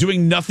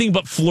 doing nothing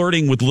but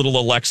flirting with little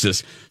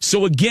Alexis.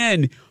 So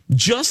again,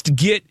 it's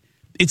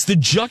the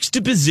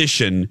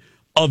juxtaposition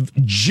of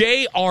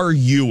J.R.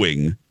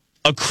 Ewing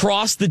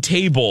across the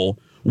table,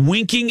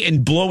 winking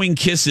and blowing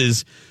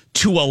kisses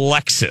to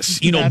Alexis,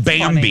 that's Bambi.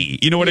 Funny.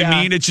 You know what I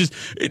mean? It's just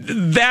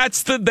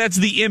that's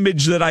the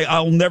image that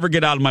I'll never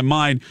get out of my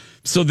mind.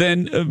 So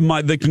then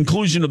the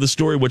conclusion of the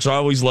story, which I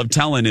always love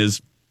telling, is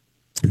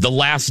the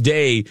last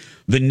day,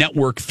 the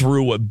network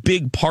threw a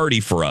big party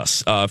for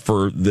us,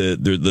 for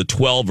the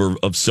 12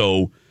 or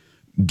so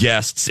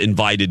guests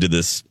invited to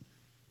this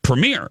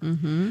premiere.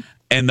 Mm-hmm.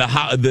 And the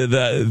house,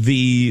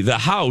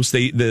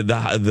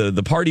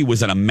 the party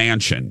was at a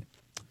mansion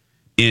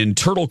in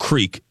Turtle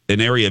Creek, an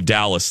area of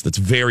Dallas that's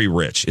very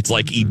rich. It's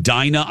like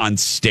Edina on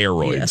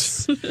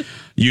steroids. Yes.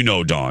 You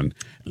know, Dawn.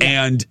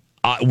 Yeah. And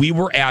we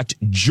were at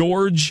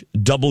George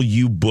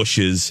W.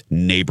 Bush's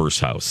neighbor's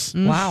house.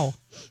 Wow.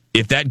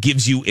 If that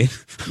gives you,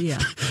 Yeah.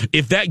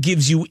 if that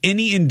gives you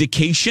any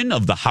indication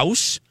of the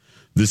house,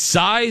 the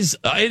size,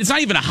 it's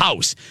not even a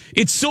house.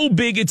 It's so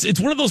big. It's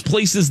one of those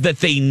places that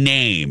they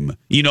name,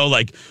 you know,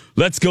 like,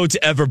 let's go to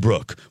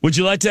Everbrook. Would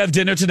you like to have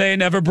dinner today in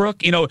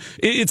Everbrook? You know,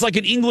 it's like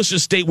an English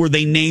estate where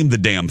they name the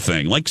damn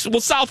thing, like, well,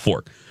 South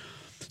Fork.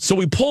 So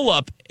we pull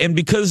up, and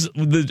because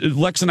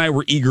Lex and I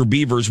were eager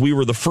beavers, we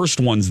were the first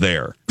ones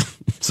there.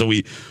 So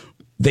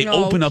they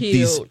open up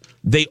these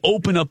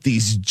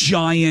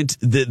giant,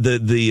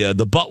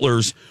 the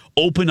butlers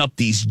open up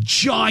these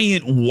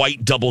giant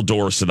white double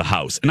doors to the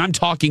house. And I'm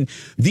talking,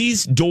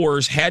 these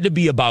doors had to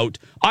be about,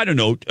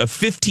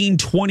 15,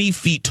 20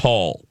 feet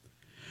tall.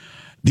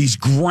 These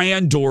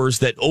grand doors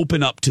that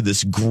open up to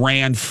this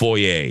grand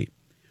foyer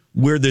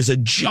where there's a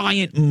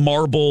giant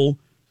marble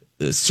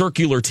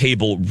circular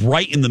table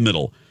right in the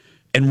middle.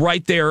 And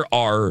right there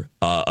are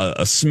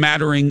a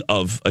smattering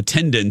of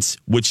attendants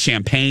with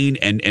champagne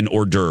and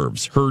hors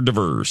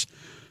d'oeuvres.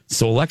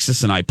 So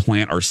Alexis and I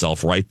plant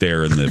ourselves right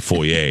there in the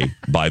foyer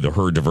by the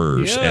hors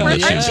d'oeuvres and the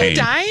champagne. Are you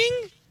dying?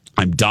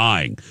 I'm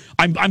dying.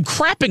 I'm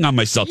crapping on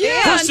myself.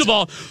 Yeah. First of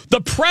all,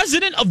 the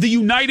president of the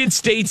United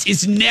States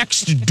is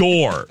next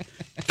door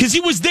because he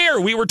was there.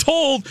 We were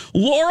told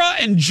Laura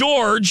and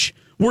George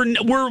were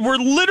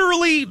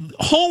literally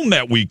home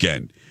that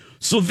weekend.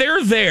 So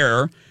they're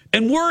there,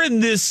 and we're in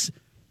this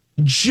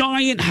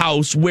giant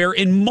house where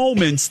in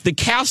moments the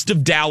cast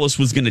of Dallas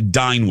was going to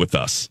dine with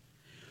us.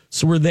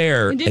 So we're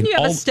there. And didn't you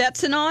have a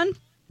Stetson on?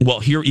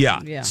 Well,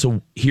 yeah.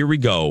 So here we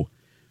go.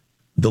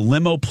 The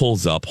limo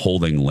pulls up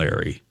holding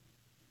Larry.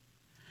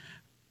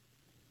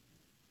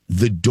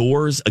 The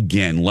doors,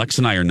 again, Lex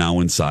and I are now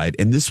inside,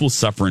 and this will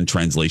suffer in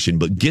translation,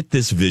 but get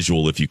this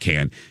visual if you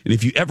can. And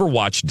if you ever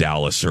watch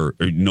Dallas or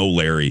know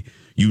Larry,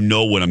 you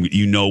know what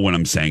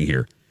I'm saying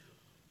here.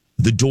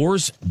 The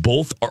doors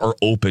both are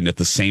open at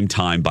the same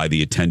time by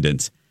the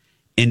attendants,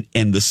 and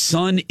the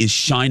sun is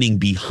shining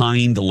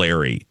behind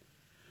Larry.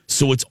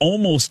 So it's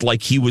almost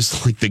like he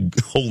was like the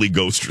Holy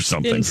Ghost or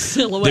something. In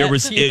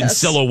silhouette. In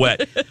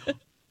silhouette.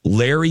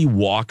 Larry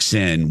walks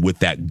in with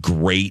that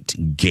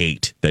great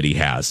gait that he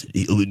has.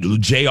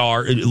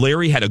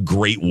 Larry had a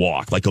great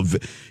walk.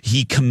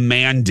 He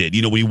commanded,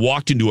 when he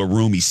walked into a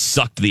room, he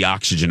sucked the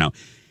oxygen out.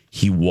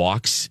 He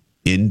walks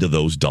into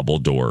those double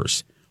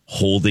doors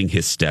holding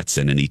his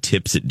Stetson, and he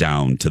tips it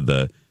down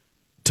to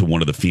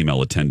one of the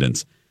female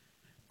attendants,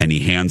 and he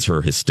hands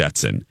her his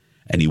Stetson.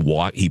 And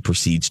he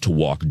proceeds to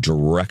walk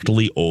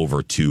directly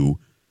over to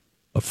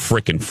a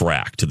frickin'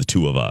 frack to the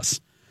two of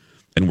us.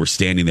 And we're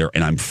standing there,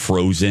 and I'm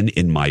frozen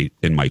in my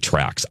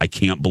tracks. I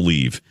can't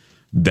believe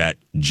that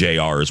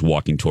JR is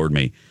walking toward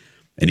me.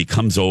 And he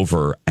comes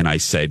over, and I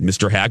said,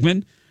 Mr.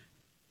 Hagman?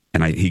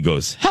 And he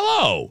goes,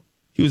 hello.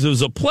 He goes, it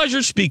was a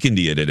pleasure speaking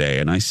to you today.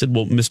 And I said,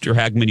 well, Mr.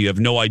 Hagman, you have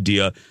no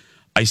idea.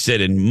 I said,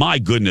 and my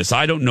goodness,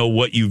 I don't know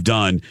what you've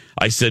done.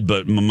 I said,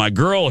 but my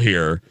girl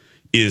here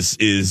is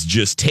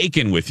just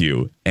taken with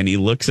you. And he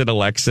looks at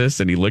Alexis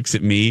and he looks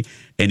at me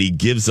and he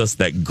gives us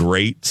that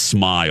great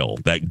smile,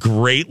 that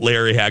great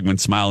Larry Hagman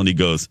smile. And he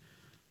goes,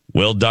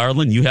 well,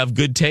 darling, you have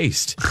good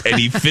taste. And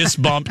he fist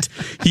bumped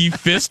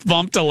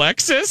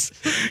Alexis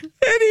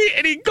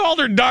and he called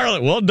her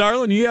darling. Well,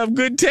 darling, you have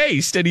good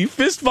taste. And he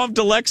fist bumped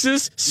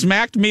Alexis,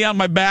 smacked me on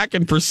my back,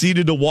 and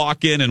proceeded to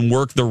walk in and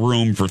work the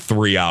room for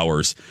 3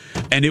 hours.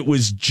 And it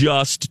was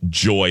just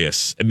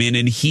joyous. I mean,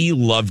 and he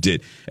loved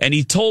it. And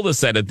he told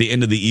us that at the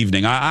end of the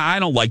evening. I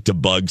don't like to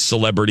bug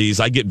celebrities.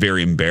 I get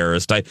very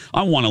embarrassed. I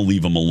want to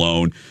leave them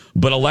alone.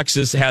 But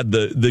Alexis had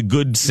the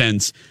good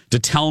sense to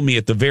tell me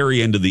at the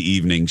very end of the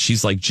evening,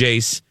 she's like,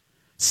 Jace,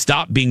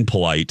 stop being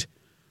polite.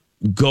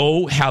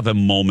 Go have a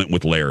moment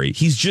with Larry.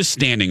 He's just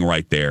standing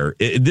right there.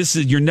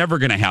 You're never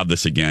going to have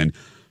this again.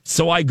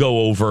 So I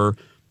go over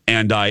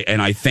and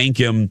I thank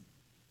him.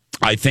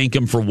 I thank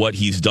him for what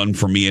he's done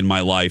for me in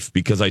my life,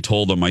 because I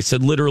told him, I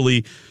said,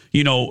 literally,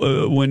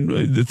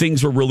 when the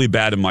things were really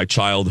bad in my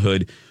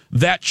childhood,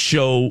 that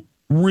show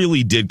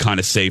really did kind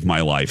of save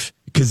my life,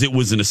 because it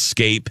was an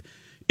escape.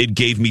 It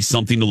gave me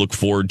something to look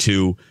forward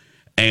to.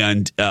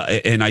 And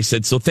I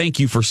said, so thank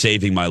you for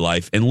saving my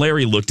life. And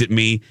Larry looked at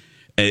me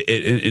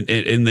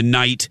in the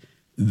night,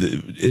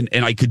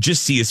 and I could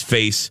just see his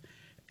face.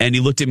 And he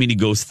looked at me and he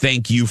goes,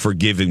 thank you for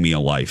giving me a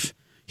life.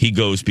 He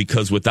goes,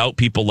 because without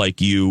people like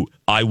you,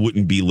 I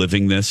wouldn't be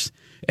living this.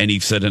 And he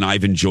said, and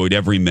I've enjoyed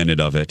every minute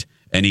of it.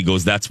 And he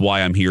goes, that's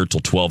why I'm here till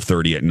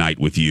 12:30 at night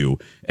with you.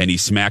 And he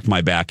smacked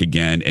my back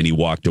again and he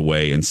walked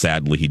away. And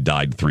sadly, he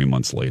died 3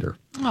 months later.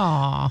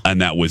 Aww.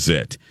 And that was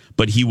it.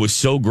 But he was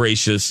so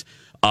gracious.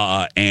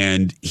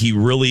 And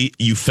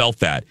you felt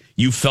that.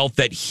 You felt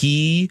that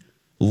he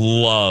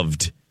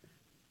loved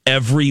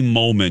every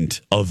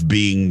moment of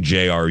being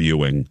J.R.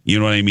 Ewing. You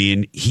know what I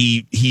mean?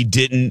 He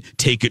didn't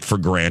take it for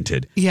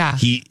granted. Yeah.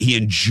 He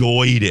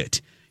enjoyed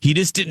it. He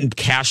just didn't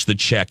cash the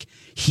check.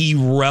 He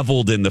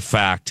reveled in the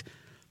fact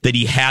that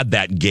he had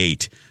that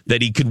gait,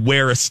 that he could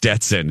wear a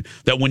Stetson,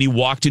 that when he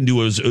walked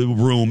into his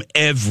room,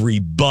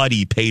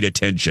 everybody paid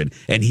attention,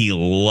 and he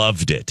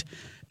loved it.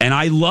 And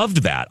I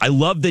loved that. I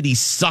loved that he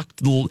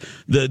sucked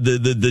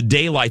the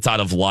daylights out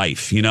of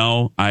life. You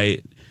know,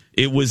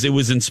 it was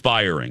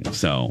inspiring.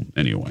 So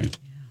anyway,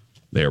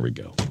 there we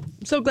go.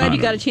 I'm so glad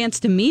you got a chance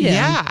to meet him.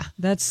 Yeah,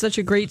 that's such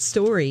a great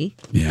story.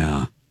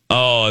 Yeah.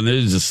 Oh, and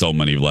there's just so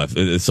many left.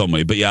 So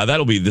many. But yeah,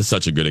 that'll be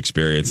such a good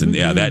experience. And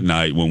yeah, that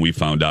night when we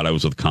found out, I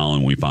was with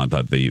Colin, we found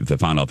out that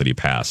he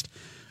passed.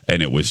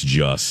 And it was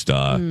just,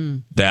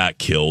 that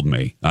killed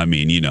me. I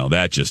mean, you know,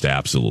 that just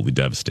absolutely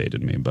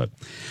devastated me. But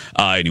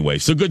anyway,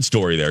 so good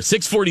story there.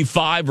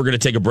 6:45, we're going to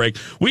take a break.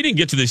 We didn't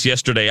get to this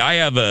yesterday. I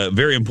have a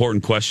very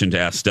important question to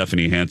ask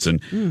Stephanie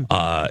Hansen, and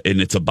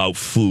it's about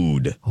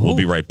food. We'll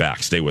be right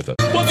back. Stay with us.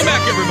 Welcome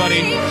back, everybody.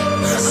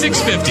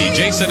 6:50,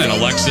 Jason and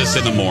Alexis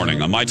in the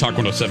morning on My Talk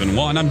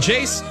 107.1. I'm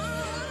Jace.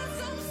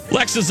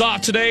 Lex is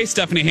off today.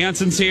 Stephanie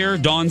Hansen's here.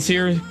 Dawn's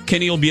here.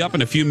 Kenny will be up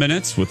in a few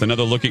minutes with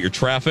another look at your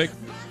traffic,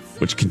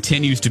 which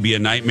continues to be a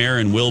nightmare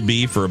and will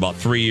be for about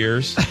 3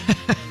 years.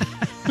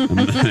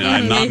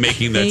 I'm not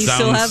making that sound. He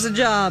still has a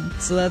job,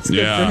 so that's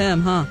good for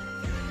him, huh?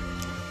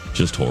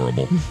 Just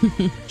horrible.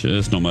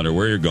 Just no matter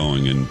where you're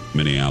going in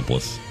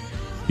Minneapolis,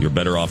 you're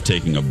better off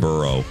taking a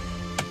burro,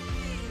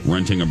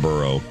 renting a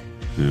burro.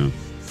 Yeah,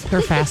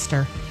 they're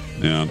faster.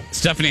 Yeah.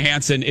 Stephanie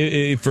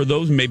Hansen, for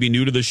those maybe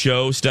new to the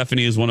show,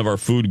 Stephanie is one of our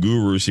food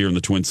gurus here in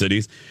the Twin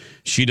Cities.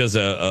 She does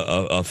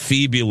a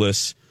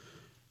fabulous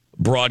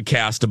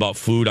broadcast about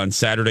food on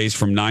Saturdays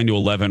from 9 to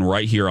 11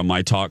 right here on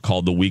My Talk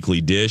called The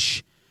Weekly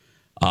Dish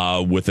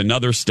with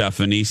another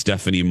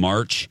Stephanie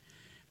March.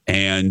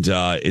 And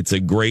it's a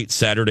great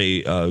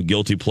Saturday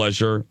guilty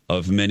pleasure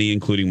of many,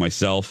 including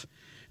myself.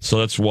 So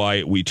that's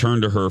why we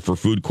turn to her for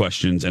food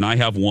questions. And I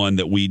have one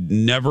that we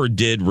never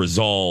did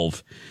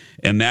resolve.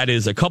 And that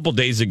is a couple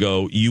days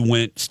ago, you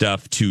went,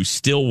 Steph, to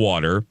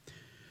Stillwater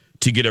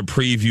to get a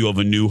preview of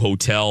a new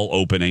hotel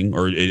opening,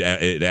 or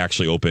it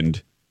actually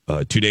opened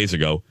 2 days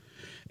ago.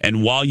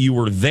 And while you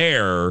were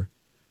there,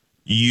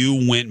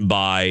 you went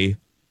by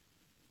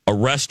a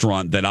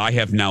restaurant that I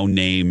have now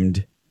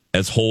named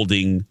as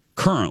holding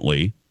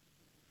currently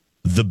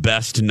the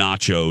best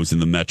nachos in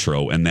the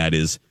metro, and that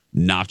is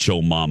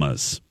Nacho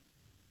Mama's.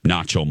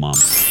 Nacho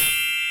Mama.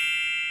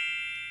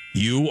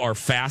 You are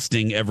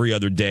fasting every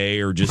other day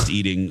or just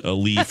eating a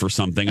leaf or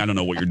something. I don't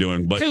know what you're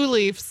doing, but 2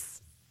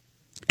 leaves.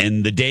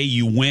 And the day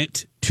you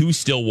went to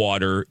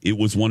Stillwater, it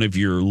was one of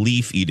your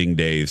leaf eating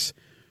days.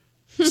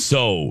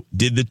 So,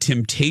 did the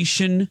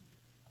temptation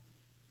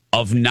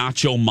of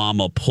Nacho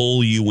Mama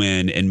pull you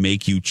in and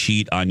make you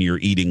cheat on your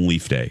eating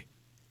leaf day?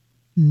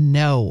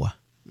 No.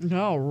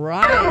 All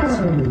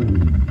right.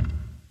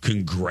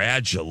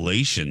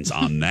 Congratulations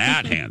on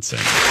that, Hansen.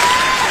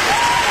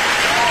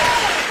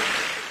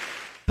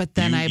 But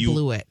then I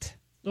blew it.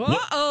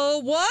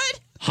 Uh-oh, what?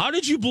 How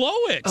did you blow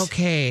it?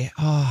 Okay.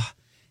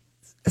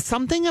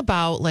 Something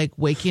about like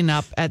waking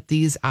up at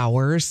these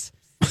hours.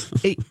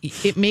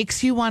 It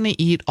makes you want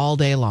to eat all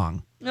day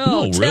long.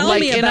 Oh, really? tell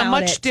like me in about a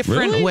much it.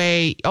 different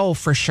way. Oh,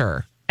 for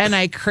sure. And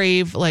I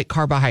crave like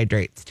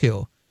carbohydrates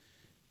too.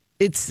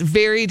 It's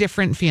very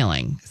different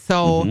feeling.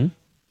 So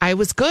I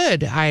was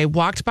good. I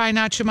walked by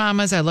Nacho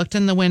Mama's. I looked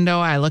in the window.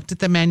 I looked at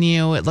the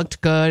menu. It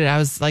looked good. I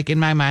was like in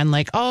my mind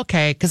like, oh,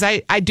 okay. Because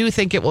I do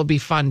think it will be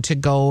fun to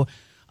go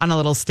on a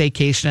little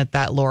staycation at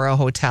that Laura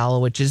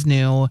Hotel, which is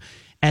new.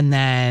 And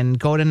then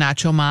go to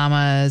Nacho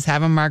Mama's,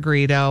 have a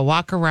margarita,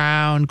 walk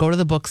around, go to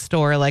the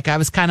bookstore. Like I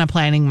was kind of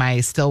planning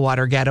my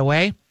Stillwater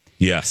getaway.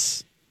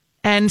 Yes.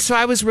 And so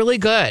I was really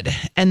good.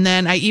 And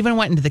then I even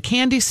went into the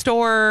candy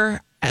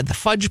store at the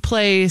fudge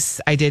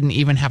place. I didn't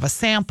even have a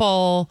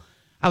sample.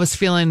 I was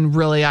feeling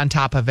really on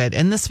top of it.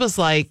 And this was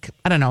like,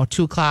 I don't know,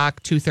 2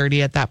 o'clock,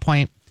 2:30 at that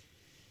point.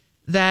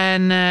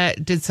 Then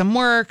did some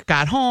work,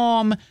 got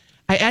home.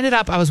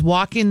 I was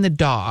walking the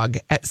dog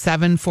at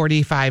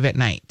 7:45 at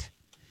night.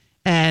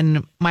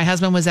 And my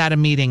husband was at a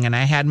meeting, and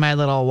I had my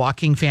little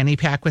walking fanny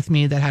pack with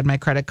me that had my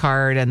credit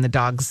card and the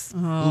dog's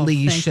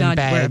leash and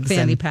bags. Wear a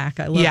fanny pack.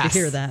 I love to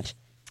hear that.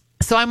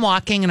 So I'm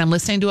walking, and I'm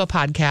listening to a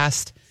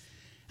podcast,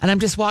 and I'm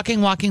just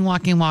walking.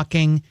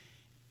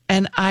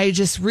 And I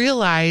just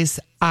realize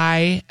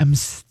I am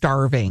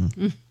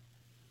starving.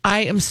 I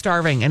am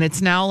starving, and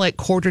it's now like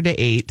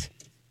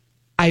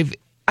 7:45.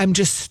 I'm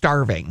just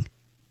starving.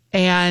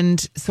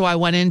 And so I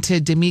went into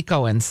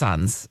D'Amico and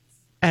Sons.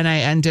 And I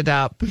ended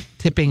up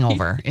tipping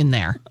over in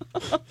there.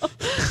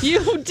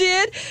 You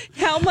did?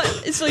 How much?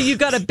 So you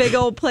got a big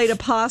old plate of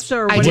pasta,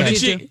 or what did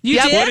you do?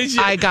 You did? What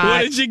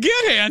did you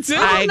get,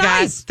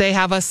 Hansen? They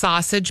have a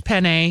sausage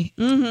penne,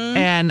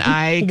 and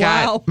I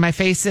got my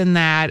face in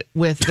that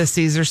with the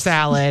Caesar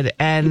salad.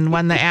 And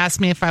when they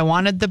asked me if I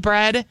wanted the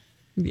bread,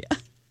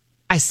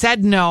 I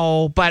said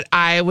no, but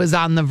I was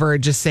on the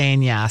verge of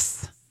saying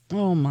yes.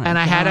 Oh my! And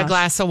I had a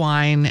glass of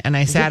wine, and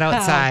I sat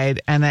outside,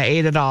 and I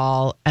ate it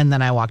all, and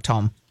then I walked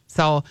home.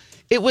 So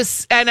it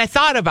was, and I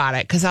thought about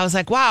it because I was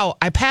like, wow,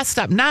 I passed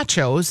up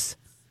nachos.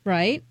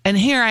 Right. And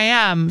here I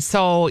am.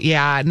 So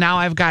yeah, now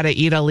I've got to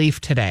eat a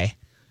leaf today.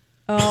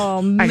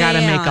 Oh, man. I got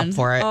to make up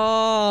for it.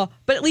 Oh,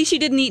 but at least you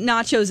didn't eat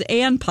nachos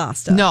and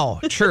pasta. No,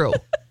 true.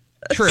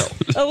 True.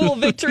 A little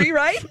victory,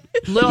 right?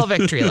 Little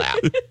victory lap.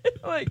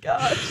 Oh, my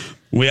gosh.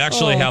 We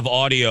actually have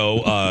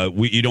audio.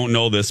 You don't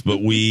know this,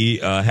 but we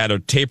had a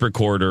tape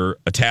recorder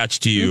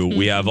attached to you.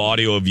 We have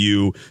audio of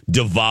you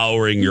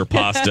devouring your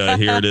pasta.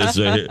 Here it is.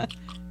 There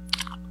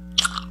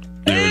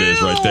it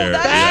is right there.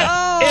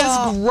 That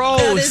is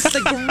gross. That is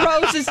the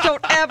grossest.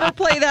 Don't ever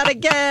play that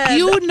again.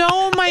 You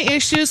know my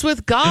issues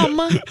with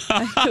gum.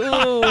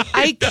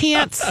 I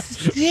can't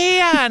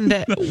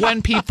stand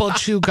when people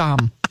chew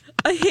gum.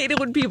 I hate it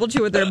when people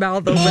chew with their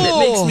mouth open.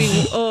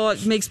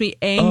 It makes me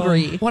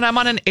angry. When I'm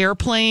on an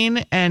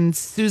airplane and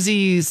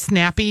Susie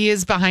Snappy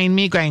is behind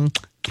me going,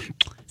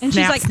 and snap,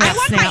 she's like, snap, I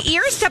want snap. my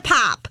ears to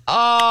pop.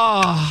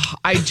 Oh,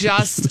 I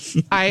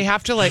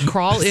have to like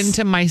crawl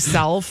into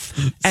myself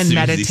and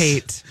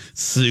meditate.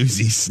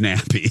 Susie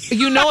Snappy.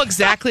 You know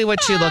exactly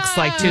what she looks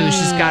like too.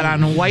 She's got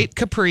on white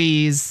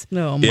capris,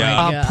 oh my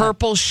God. A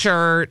purple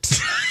shirt,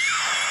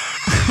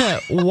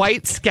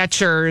 white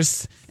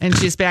Skechers, and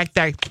she's back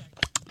there.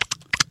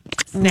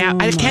 Snap!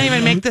 I can't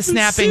even make the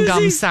snapping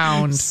gum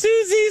sound.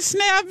 Susie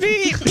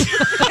Snappy.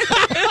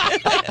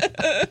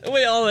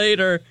 We all hate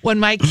her. When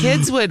my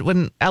kids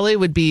when Ellie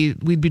we'd be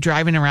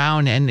driving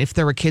around, and if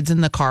there were kids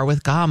in the car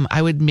with gum,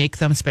 I would make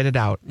them spit it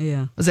out.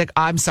 Yeah. I was like,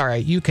 I'm sorry,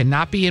 you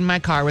cannot be in my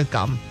car with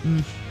gum.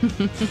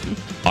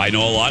 I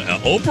know a lot.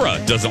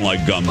 Oprah doesn't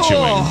like gum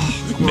chewing.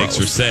 Makes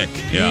her sick.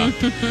 Yeah.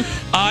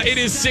 It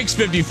is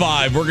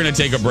 6:55. We're going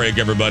to take a break,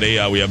 everybody.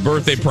 We have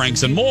birthday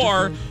pranks and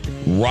more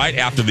right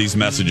after these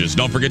messages.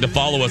 Don't forget to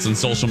follow us on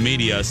social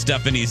media.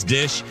 Stephanie's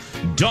Dish,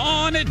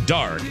 Dawn at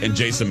Dark, and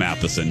Jason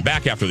Matheson.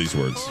 Back after these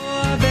words.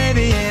 Oh,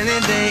 baby, any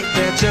day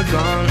that you're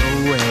gone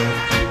away,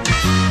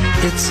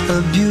 it's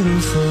a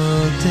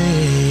beautiful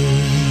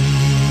day.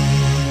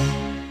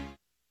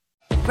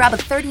 Grab a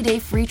 30-day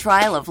free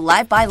trial of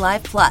Live by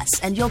Live Plus,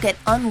 and you'll get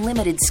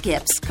unlimited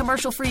skips,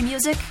 commercial-free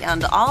music,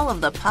 and all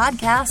of the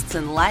podcasts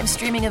and live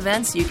streaming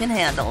events you can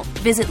handle.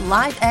 Visit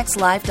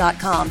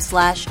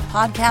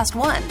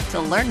livexlive.com/podcast1 to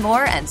learn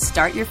more and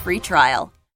start your free trial.